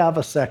they have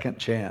a second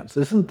chance?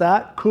 Isn't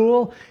that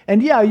cool?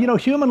 And yeah,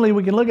 humanly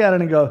we can look at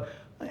it and go,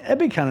 it'd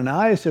be kind of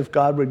nice if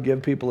God would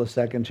give people a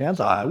second chance.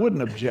 I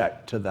wouldn't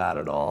object to that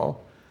at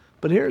all.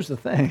 But here's the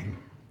thing.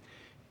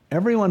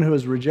 Everyone who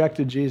has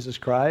rejected Jesus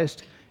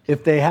Christ,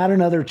 if they had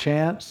another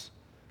chance,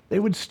 they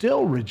would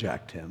still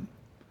reject him.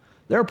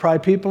 There are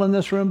probably people in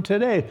this room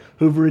today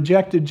who've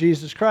rejected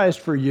Jesus Christ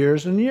for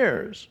years and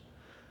years.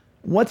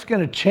 What's going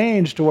to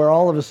change to where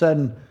all of a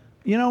sudden,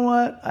 you know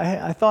what,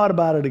 I thought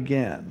about it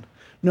again?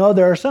 No,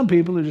 there are some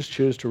people who just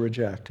choose to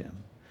reject him.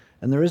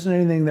 And there isn't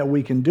anything that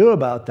we can do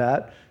about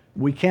that.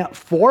 We can't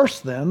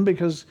force them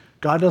because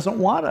God doesn't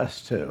want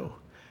us to.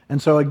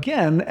 And so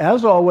again,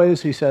 as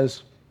always, he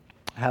says,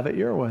 have it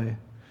your way.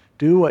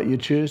 Do what you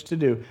choose to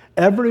do.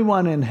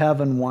 Everyone in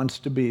heaven wants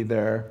to be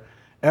there.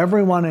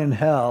 Everyone in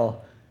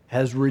hell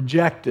has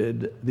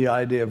rejected the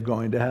idea of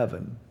going to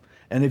heaven.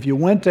 And if you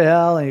went to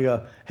hell and you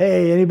go,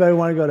 hey, anybody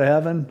want to go to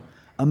heaven?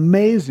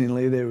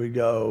 Amazingly, they would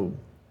go,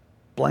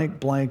 blank,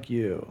 blank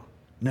you.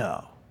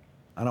 No,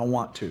 I don't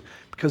want to.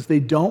 Because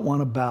they don't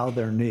want to bow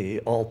their knee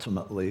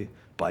ultimately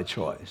by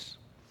choice.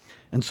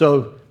 And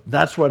so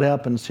that's what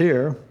happens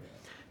here.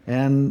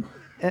 And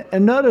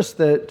notice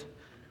that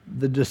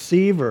the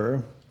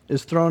deceiver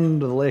is thrown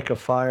into the lake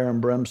of fire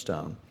and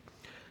brimstone.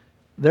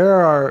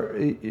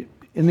 In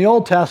the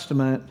Old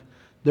Testament,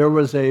 there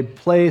was a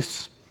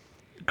place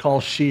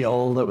called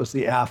Sheol that was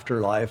the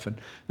afterlife, and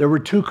there were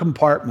two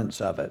compartments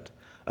of it.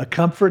 A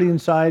comforting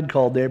side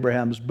called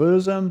Abraham's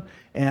bosom,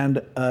 and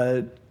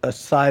a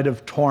side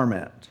of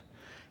torment.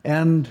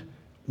 And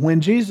when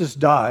Jesus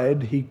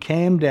died, he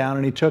came down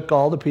and he took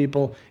all the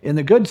people in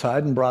the good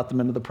side and brought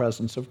them into the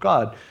presence of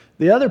God.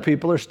 The other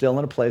people are still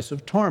in a place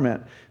of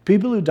torment.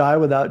 People who die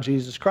without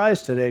Jesus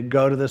Christ today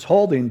go to this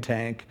holding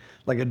tank,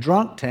 like a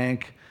drunk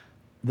tank,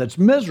 that's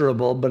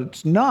miserable, but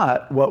it's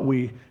not what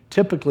we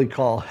typically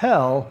call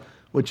hell,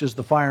 which is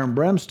the fire and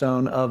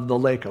brimstone of the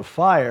lake of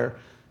fire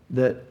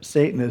that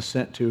Satan is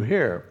sent to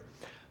here.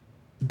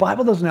 The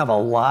Bible doesn't have a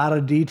lot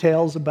of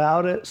details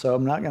about it, so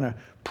I'm not going to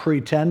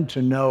pretend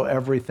to know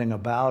everything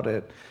about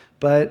it.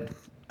 But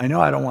I know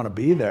I don't want to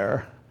be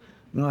there.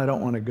 No, I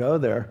don't want to go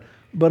there.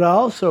 But I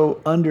also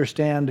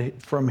understand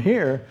from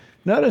here,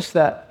 notice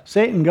that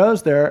Satan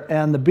goes there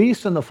and the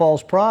beast and the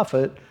false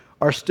prophet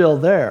are still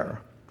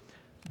there.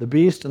 The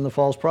beast and the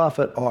false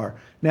prophet are.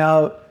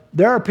 Now,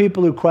 there are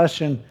people who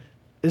question,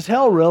 is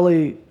hell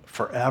really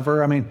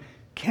forever? I mean,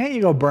 can't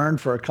you go burn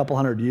for a couple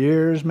hundred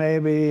years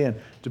maybe, and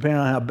depending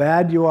on how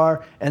bad you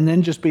are, and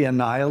then just be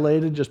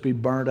annihilated, just be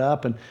burnt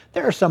up? And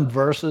there are some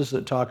verses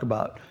that talk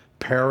about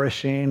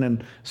perishing.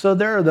 And so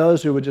there are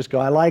those who would just go,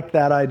 I like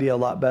that idea a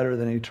lot better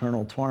than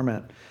eternal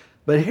torment.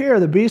 But here,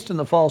 the beast and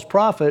the false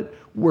prophet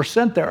were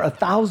sent there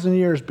 1,000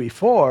 years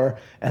before,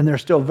 and they're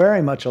still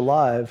very much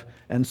alive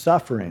and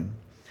suffering.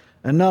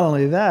 And not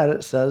only that,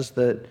 it says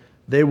that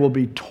they will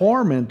be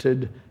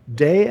tormented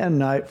day and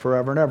night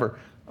forever and ever,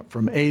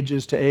 from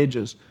ages to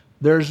ages.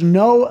 There's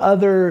no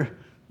other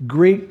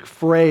Greek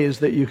phrase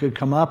that you could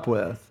come up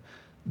with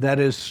that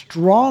is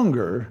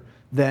stronger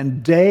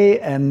than day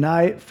and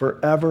night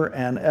forever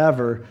and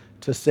ever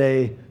to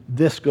say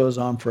this goes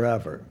on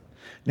forever.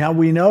 Now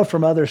we know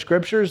from other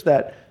scriptures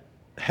that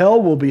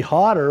hell will be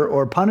hotter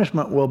or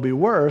punishment will be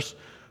worse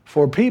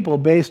for people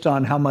based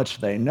on how much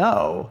they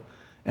know.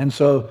 And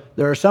so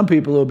there are some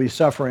people who will be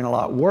suffering a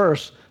lot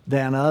worse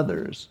than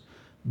others.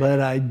 But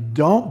I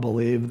don't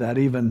believe that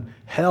even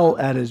hell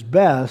at its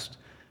best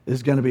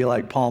is going to be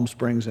like Palm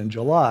Springs in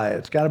July.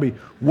 It's got to be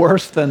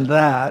worse than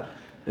that.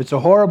 It's a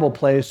horrible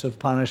place of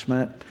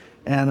punishment,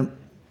 and it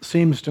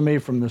seems to me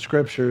from the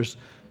scriptures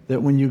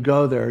that when you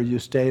go there, you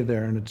stay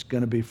there, and it's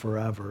going to be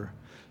forever.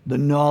 The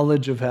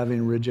knowledge of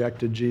having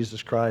rejected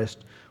Jesus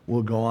Christ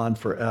will go on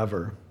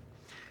forever.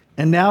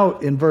 And now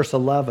in verse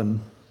 11,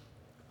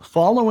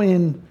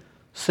 following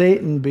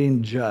Satan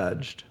being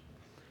judged,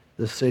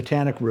 the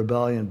satanic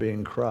rebellion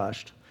being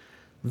crushed,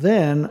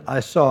 then I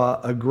saw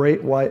a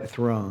great white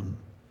throne,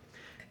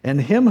 and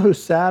him who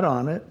sat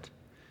on it,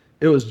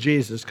 it was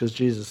Jesus, because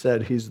Jesus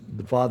said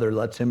the Father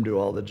lets him do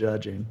all the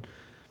judging.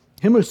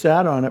 Him who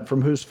sat on it,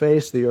 from whose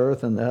face the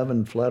earth and the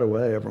heaven fled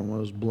away, everyone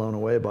was blown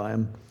away by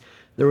him.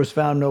 There was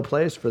found no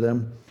place for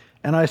them.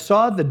 And I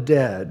saw the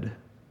dead,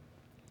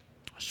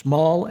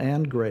 small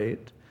and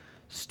great,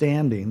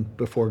 standing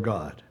before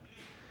God.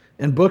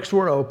 And books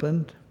were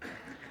opened,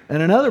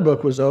 and another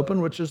book was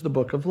opened, which is the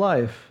book of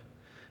life.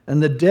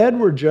 And the dead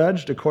were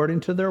judged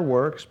according to their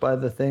works by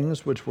the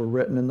things which were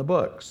written in the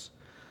books.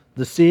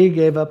 The sea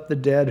gave up the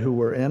dead who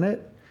were in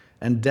it,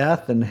 and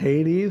death and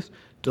Hades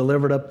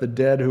delivered up the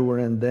dead who were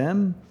in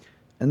them,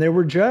 and they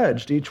were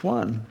judged, each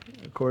one,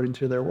 according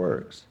to their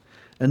works.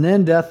 And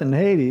then death and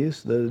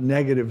Hades, the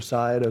negative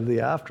side of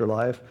the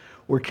afterlife,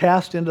 were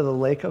cast into the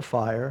lake of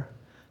fire.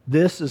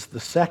 This is the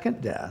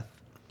second death.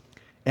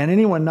 And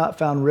anyone not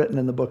found written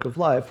in the book of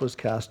life was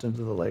cast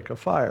into the lake of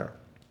fire.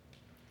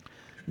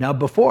 Now,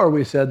 before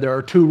we said there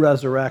are two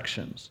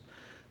resurrections.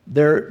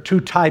 There are two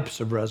types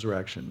of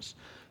resurrections.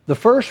 The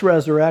first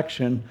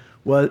resurrection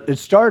it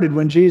started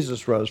when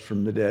Jesus rose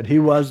from the dead. He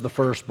was the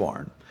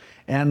firstborn.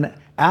 And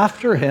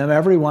after him,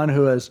 everyone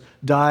who has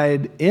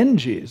died in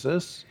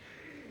Jesus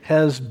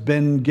has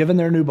been given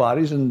their new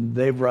bodies and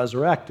they've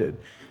resurrected.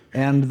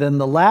 And then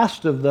the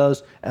last of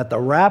those, at the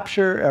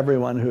rapture,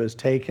 everyone who is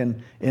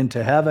taken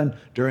into heaven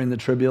during the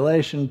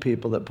tribulation,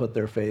 people that put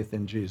their faith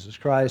in Jesus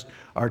Christ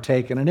are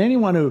taken. And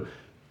anyone who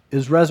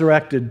is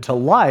resurrected to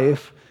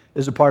life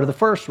is a part of the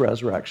first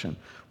resurrection.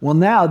 Well,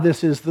 now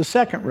this is the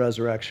second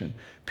resurrection.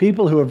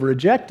 People who have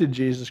rejected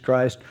Jesus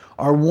Christ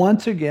are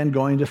once again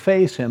going to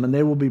face him, and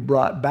they will be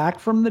brought back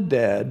from the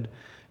dead,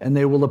 and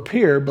they will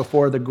appear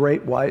before the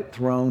great white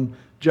throne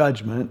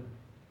judgment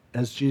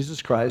as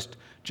Jesus Christ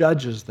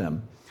judges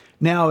them.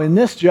 Now, in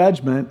this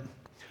judgment,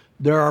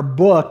 there are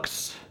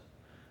books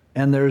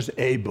and there's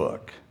a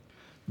book.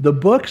 The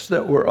books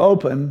that were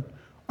open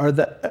are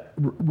the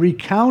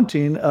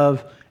recounting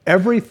of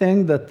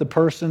everything that the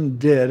person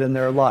did in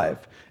their life.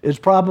 It's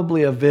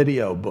probably a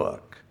video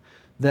book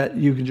that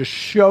you can just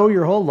show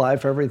your whole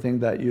life, everything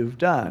that you've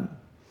done.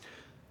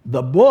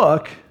 The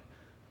book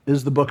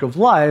is the book of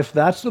life.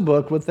 That's the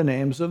book with the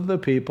names of the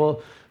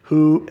people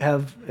who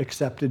have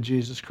accepted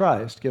Jesus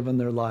Christ, given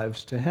their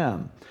lives to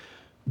him.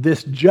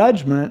 This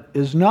judgment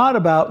is not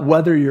about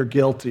whether you're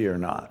guilty or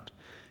not.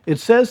 It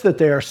says that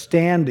they are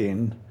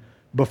standing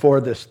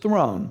before this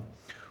throne.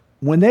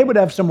 When they would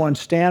have someone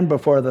stand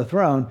before the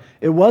throne,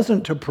 it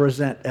wasn't to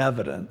present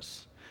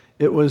evidence.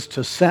 It was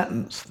to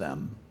sentence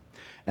them.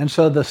 And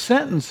so the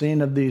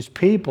sentencing of these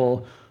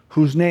people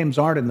whose names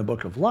aren't in the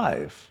book of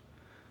life,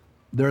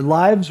 their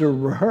lives are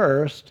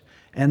rehearsed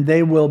and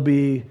they will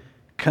be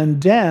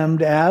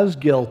condemned as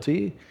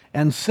guilty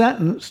and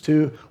sentenced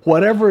to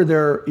whatever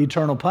their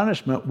eternal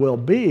punishment will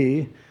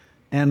be.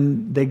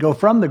 And they go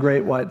from the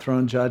great white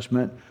throne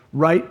judgment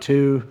right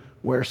to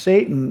where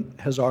Satan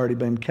has already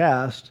been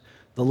cast,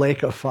 the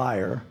lake of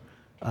fire,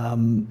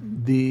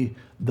 the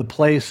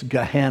place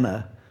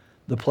Gehenna,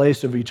 the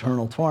place of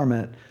eternal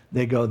torment.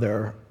 They go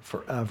there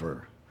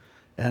forever.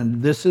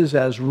 And this is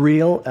as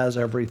real as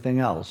everything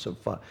else.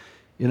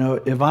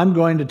 If I'm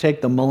going to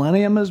take the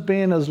millennium as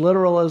being as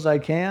literal as I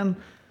can,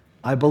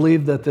 I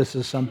believe that this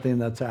is something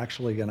that's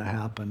actually going to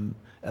happen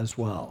as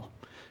well.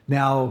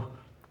 Now,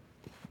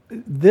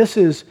 this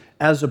is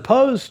as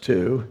opposed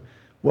to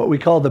what we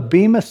call the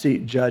Bema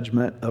Seat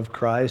judgment of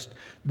Christ.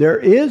 There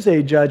is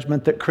a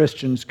judgment that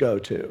Christians go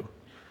to,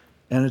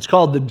 and it's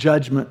called the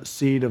judgment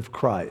seat of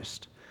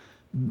Christ.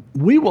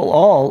 We will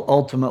all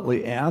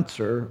ultimately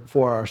answer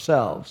for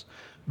ourselves,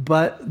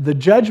 but the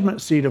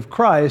judgment seat of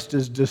Christ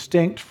is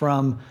distinct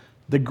from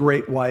the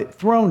great white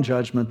throne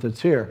judgment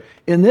that's here.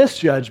 In this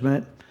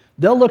judgment,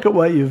 They'll look at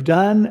what you've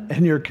done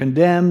and you're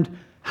condemned.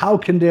 How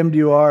condemned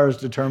you are is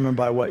determined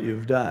by what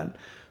you've done.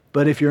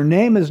 But if your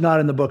name is not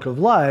in the book of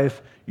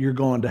life, you're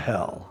going to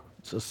hell.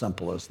 It's as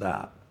simple as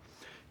that.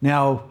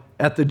 Now,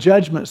 at the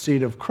judgment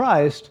seat of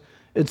Christ,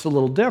 it's a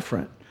little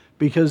different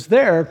because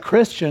there,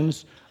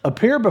 Christians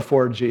appear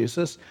before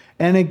Jesus,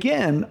 and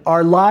again,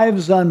 our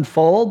lives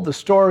unfold, the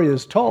story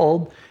is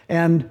told,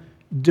 and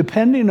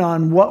depending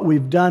on what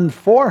we've done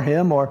for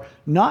him or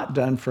not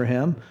done for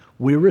him,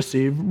 we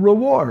receive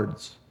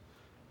rewards.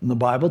 And the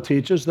Bible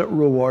teaches that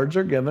rewards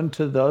are given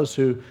to those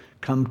who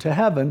come to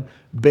heaven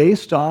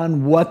based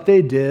on what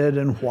they did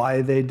and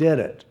why they did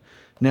it.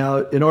 Now,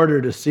 in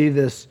order to see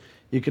this,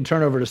 you can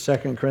turn over to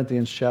 2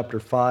 Corinthians chapter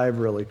 5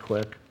 really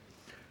quick,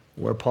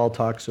 where Paul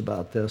talks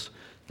about this.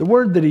 The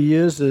word that he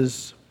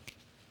uses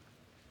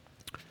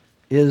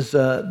is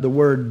the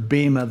word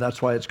bema.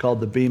 That's why it's called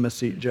the bema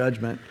seat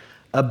judgment.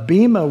 A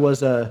bema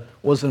was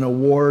an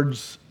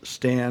awards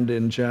stand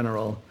in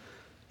general.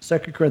 2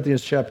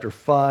 Corinthians chapter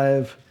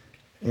 5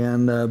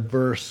 and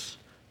verse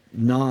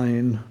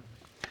 9.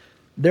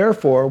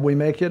 Therefore, we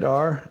make it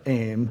our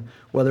aim,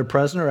 whether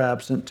present or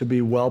absent, to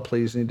be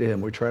well-pleasing to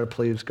him. We try to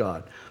please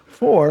God.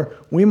 For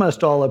we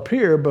must all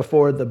appear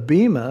before the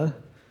bema,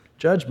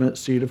 judgment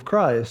seat of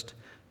Christ,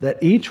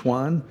 that each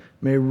one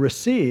may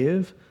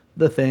receive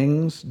the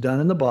things done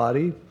in the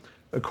body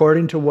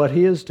according to what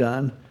he has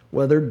done,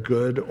 whether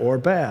good or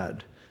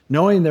bad.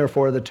 Knowing,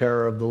 therefore, the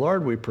terror of the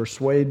Lord, we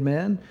persuade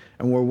men,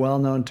 and we're well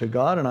known to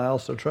God, and I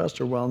also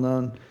trust are well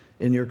known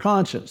in your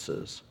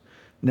consciences.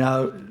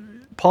 Now,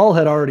 Paul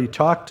had already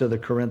talked to the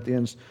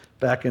Corinthians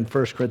back in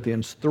 1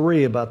 Corinthians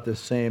 3 about this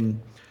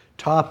same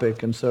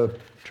topic, and so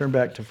turn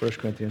back to 1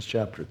 Corinthians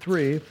chapter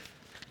 3.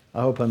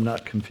 I hope I'm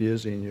not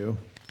confusing you.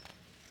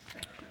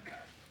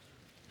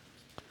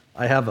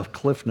 I have a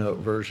Cliff Note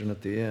version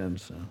at the end.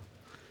 So,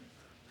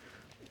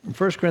 in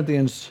 1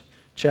 Corinthians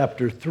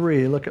chapter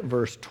 3, look at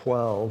verse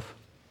 12.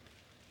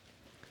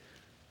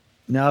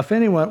 Now, if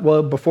anyone,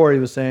 well, before he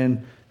was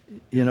saying,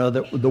 you know,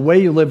 that the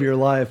way you live your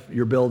life,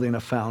 you're building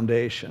a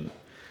foundation.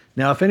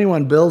 Now, if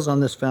anyone builds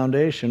on this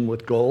foundation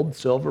with gold,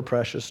 silver,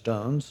 precious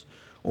stones,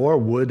 or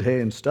wood,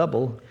 hay, and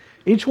stubble,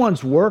 each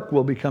one's work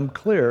will become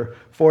clear,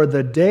 for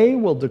the day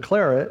will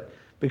declare it,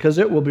 because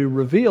it will be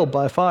revealed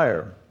by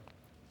fire.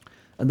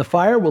 And the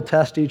fire will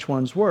test each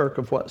one's work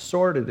of what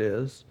sort it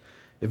is.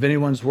 If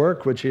anyone's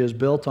work which he has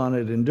built on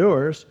it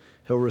endures,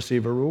 he'll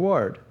receive a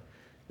reward.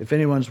 If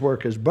anyone's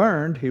work is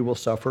burned, he will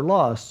suffer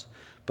loss,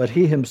 but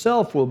he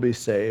himself will be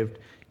saved,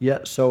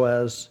 yet so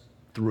as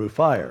through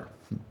fire.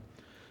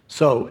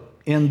 So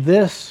in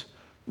this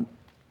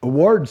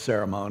award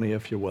ceremony,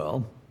 if you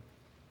will,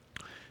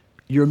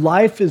 your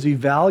life is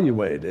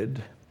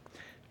evaluated,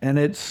 and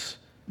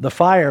the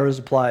fire is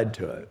applied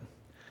to it.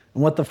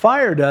 And what the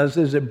fire does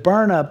is it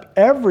burns up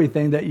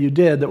everything that you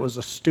did that was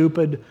a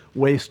stupid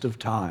waste of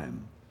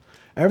time.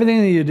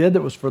 Everything that you did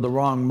that was for the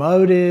wrong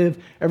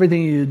motive,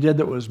 everything you did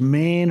that was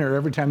mean, or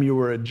every time you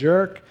were a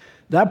jerk,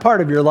 that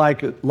part of your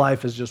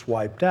life is just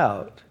wiped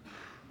out.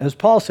 As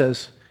Paul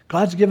says,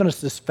 God's given us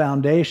this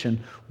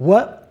foundation.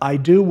 What I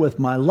do with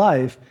my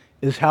life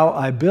is how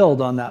I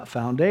build on that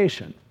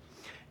foundation.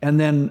 And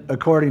then,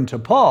 according to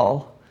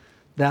Paul,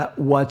 that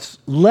what's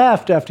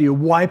left after you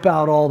wipe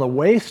out all the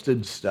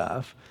wasted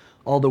stuff,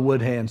 all the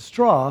wood, hay, and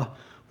straw,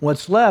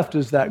 what's left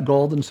is that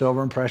gold and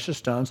silver and precious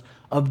stones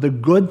of the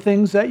good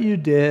things that you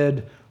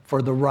did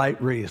for the right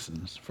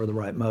reasons, for the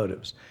right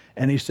motives.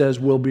 And he says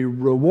we'll be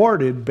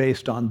rewarded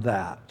based on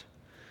that.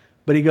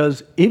 But he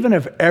goes, even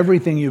if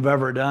everything you've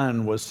ever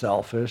done was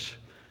selfish,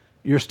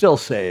 you're still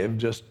saved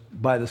just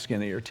by the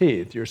skin of your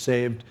teeth. You're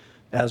saved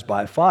as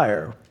by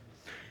fire.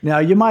 Now,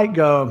 you might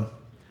go,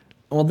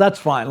 well, that's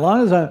fine.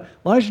 As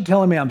long as you're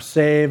telling me I'm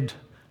saved,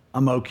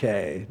 I'm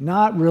okay.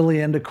 Not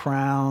really into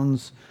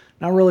crowns,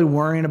 not really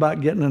worrying about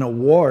getting an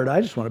award.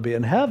 I just want to be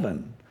in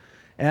heaven.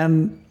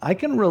 And I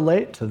can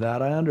relate to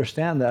that. I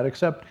understand that.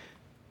 Except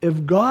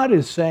if God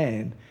is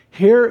saying,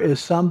 here is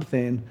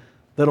something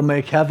that'll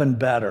make heaven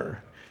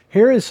better,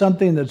 here is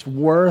something that's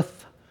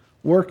worth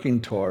working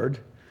toward,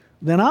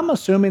 then I'm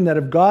assuming that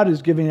if God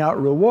is giving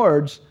out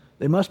rewards,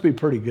 they must be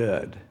pretty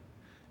good.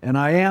 And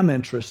I am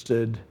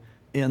interested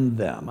in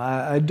them.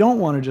 I don't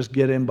want to just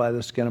get in by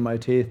the skin of my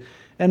teeth.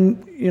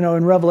 And, you know,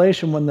 in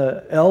Revelation, when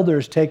the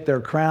elders take their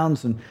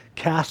crowns and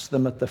cast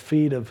them at the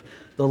feet of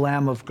the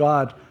Lamb of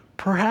God,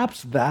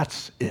 perhaps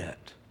that's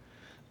it.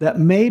 That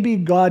maybe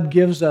God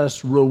gives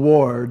us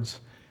rewards,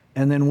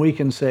 and then we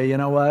can say, you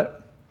know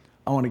what?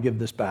 I want to give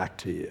this back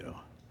to you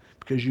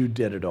because you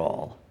did it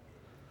all.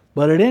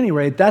 But at any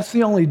rate, that's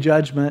the only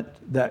judgment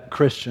that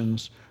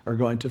Christians are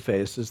going to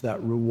face, is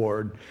that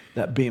reward,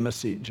 that Bema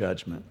Seat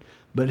judgment.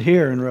 But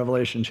here in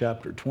Revelation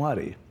chapter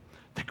 20,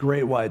 the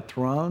great white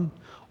throne,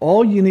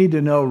 all you need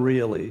to know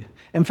really,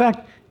 in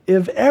fact,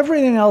 if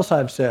everything else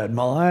I've said,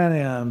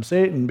 millennium,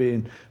 Satan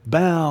being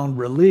bound,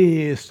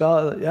 released,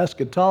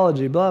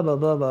 eschatology, blah, blah,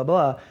 blah, blah,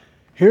 blah,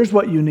 here's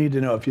what you need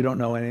to know if you don't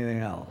know anything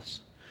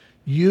else.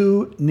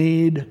 You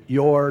need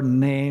your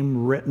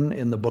name written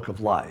in the book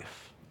of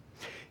life.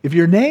 If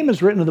your name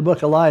is written in the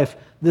book of life,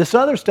 this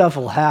other stuff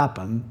will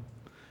happen,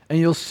 and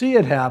you'll see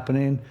it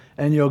happening,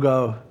 and you'll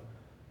go,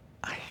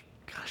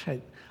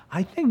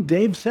 I think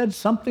Dave said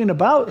something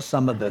about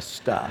some of this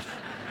stuff.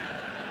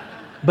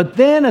 But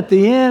then at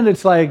the end,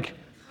 it's like,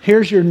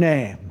 here's your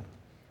name.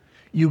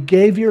 You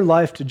gave your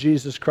life to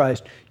Jesus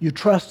Christ. You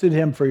trusted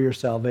him for your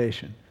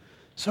salvation.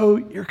 So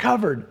you're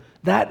covered.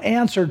 That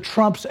answer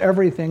trumps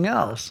everything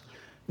else.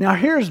 Now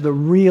here's the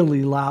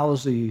really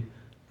lousy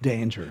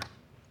danger.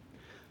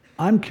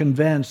 I'm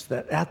convinced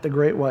that at the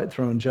great white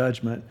throne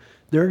judgment,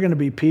 there are going to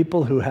be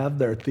people who have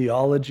their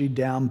theology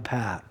down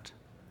pat.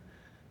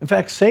 In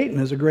fact, Satan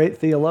is a great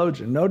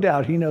theologian. No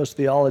doubt he knows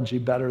theology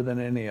better than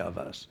any of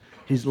us.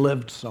 He's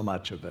lived so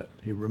much of it.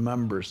 He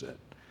remembers it.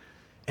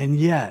 And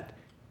yet,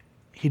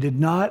 he did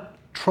not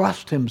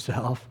trust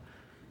himself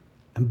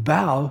and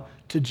bow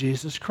to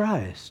Jesus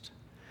Christ.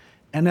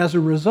 And as a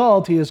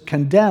result, he is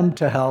condemned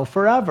to hell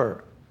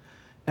forever.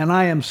 And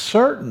I am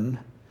certain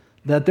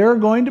that there are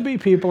going to be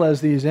people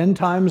as these end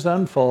times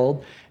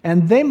unfold,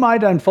 and they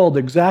might unfold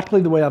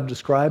exactly the way I've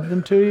described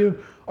them to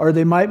you, or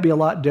they might be a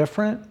lot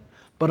different.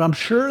 But I'm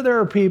sure there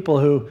are people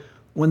who,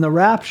 when the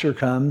rapture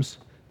comes,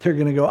 they're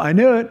going to go, I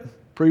knew it,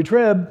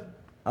 pre-trib.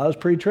 I was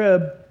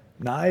pre-trib.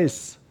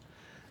 Nice.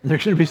 And they're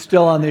going to be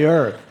still on the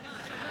earth.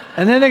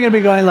 And then they're going to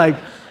be going like,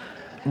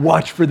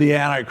 watch for the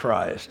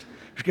Antichrist.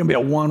 There's going to be a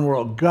one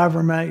world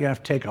government. You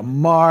have to take a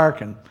mark.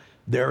 And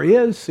there he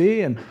is,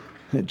 see? And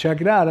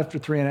check it out. After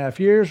 3.5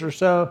 years or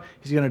so,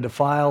 he's going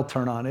to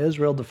turn on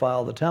Israel,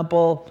 defile the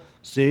temple.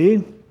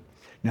 See?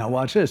 Now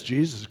watch this.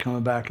 Jesus is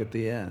coming back at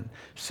the end.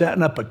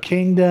 Setting up a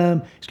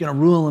kingdom. He's going to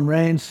rule and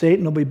reign.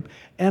 Satan will be...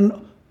 And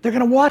they're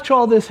going to watch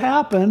all this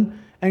happen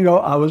and go,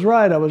 I was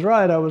right, I was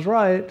right, I was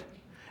right.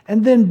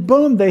 And then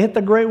boom, they hit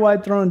the great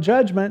white throne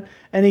judgment,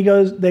 and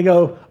they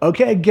go,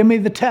 okay, give me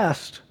the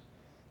test.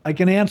 I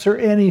can answer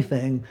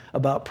anything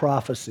about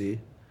prophecy.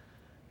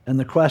 And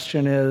the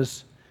question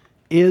is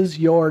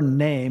your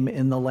name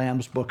in the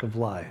Lamb's Book of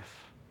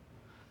Life?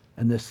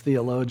 And this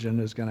theologian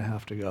is going to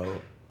have to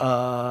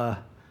go,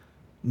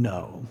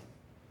 no.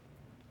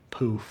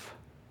 Poof,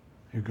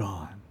 you're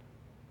gone.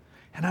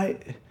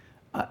 And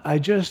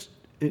it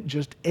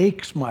just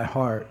aches my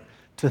heart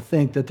to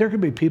think that there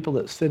could be people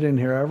that sit in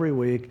here every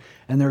week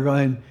and they're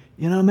going,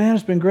 you know, man,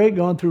 it's been great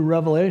going through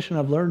Revelation.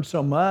 I've learned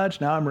so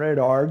much. Now I'm ready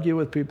to argue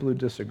with people who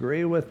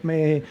disagree with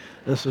me.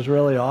 This is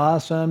really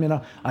awesome. You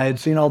know, I had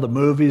seen all the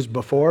movies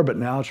before, but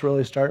now it's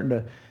really starting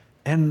to,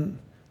 and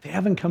they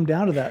haven't come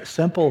down to that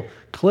simple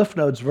Cliff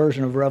Notes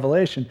version of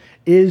Revelation.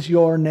 Is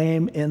your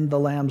name in the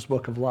Lamb's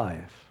Book of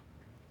Life?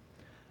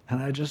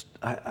 And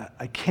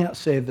I can't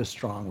say this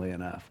strongly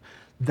enough.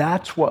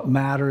 That's what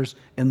matters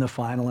in the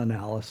final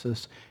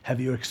analysis. Have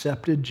you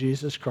accepted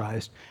Jesus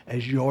Christ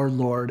as your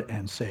Lord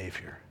and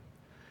Savior?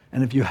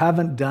 And if you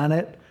haven't done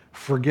it,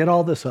 forget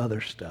all this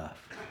other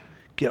stuff.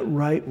 Get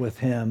right with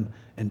him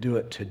and do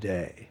it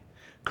today.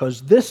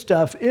 Because this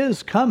stuff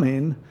is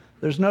coming.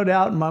 There's no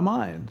doubt in my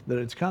mind that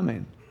it's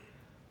coming.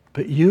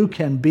 But you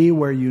can be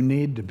where you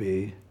need to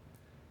be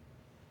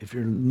if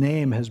your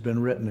name has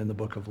been written in the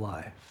book of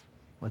life.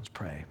 Let's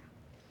pray.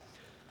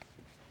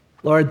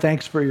 Lord,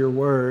 thanks for your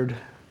word.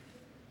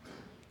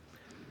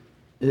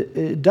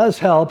 It does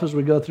help as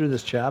we go through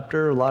this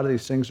chapter. A lot of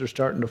these things are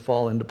starting to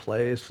fall into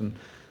place, and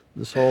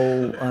this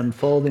whole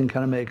unfolding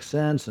kind of makes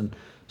sense. And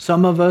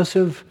some of us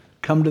have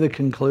come to the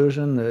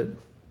conclusion that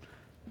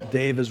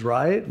Dave is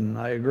right, and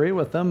I agree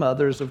with them.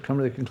 Others have come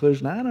to the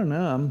conclusion, I don't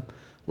know, I'm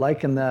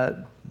liking that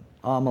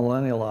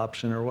amillennial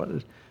option or what.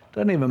 It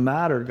doesn't even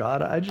matter,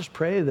 God. I just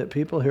pray that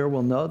people here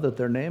will know that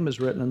their name is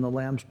written in the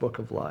Lamb's Book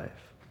of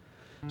Life.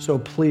 So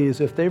please,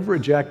 if they've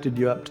rejected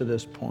you up to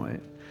this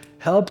point,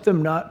 help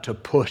them not to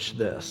push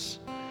this.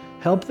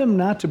 Help them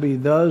not to be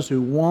those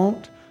who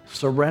won't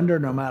surrender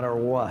no matter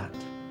what.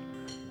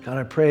 God,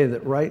 I pray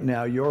that right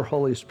now your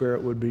Holy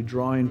Spirit would be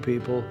drawing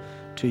people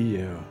to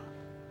you.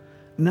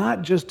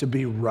 Not just to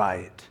be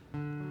right,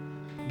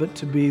 but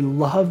to be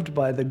loved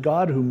by the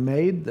God who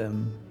made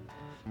them,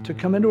 to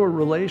come into a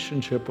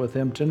relationship with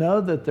him, to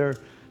know that their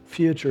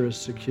future is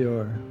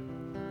secure.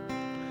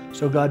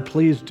 So God,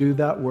 please do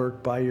that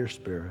work by your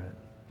Spirit.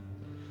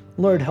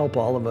 Lord, help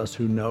all of us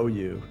who know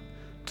you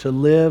to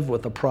live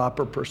with a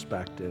proper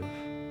perspective.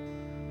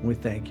 We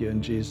thank you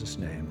in Jesus'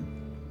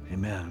 name.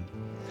 Amen.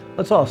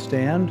 Let's all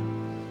stand.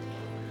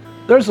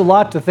 There's a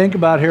lot to think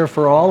about here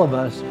for all of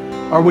us.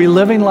 Are we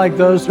living like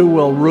those who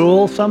will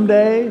rule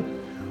someday?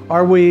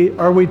 Are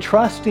we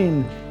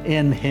trusting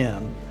in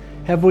him?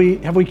 Have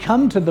we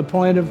come to the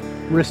point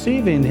of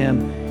receiving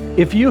him?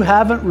 If you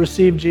haven't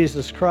received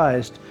Jesus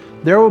Christ,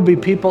 there will be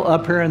people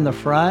up here in the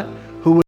front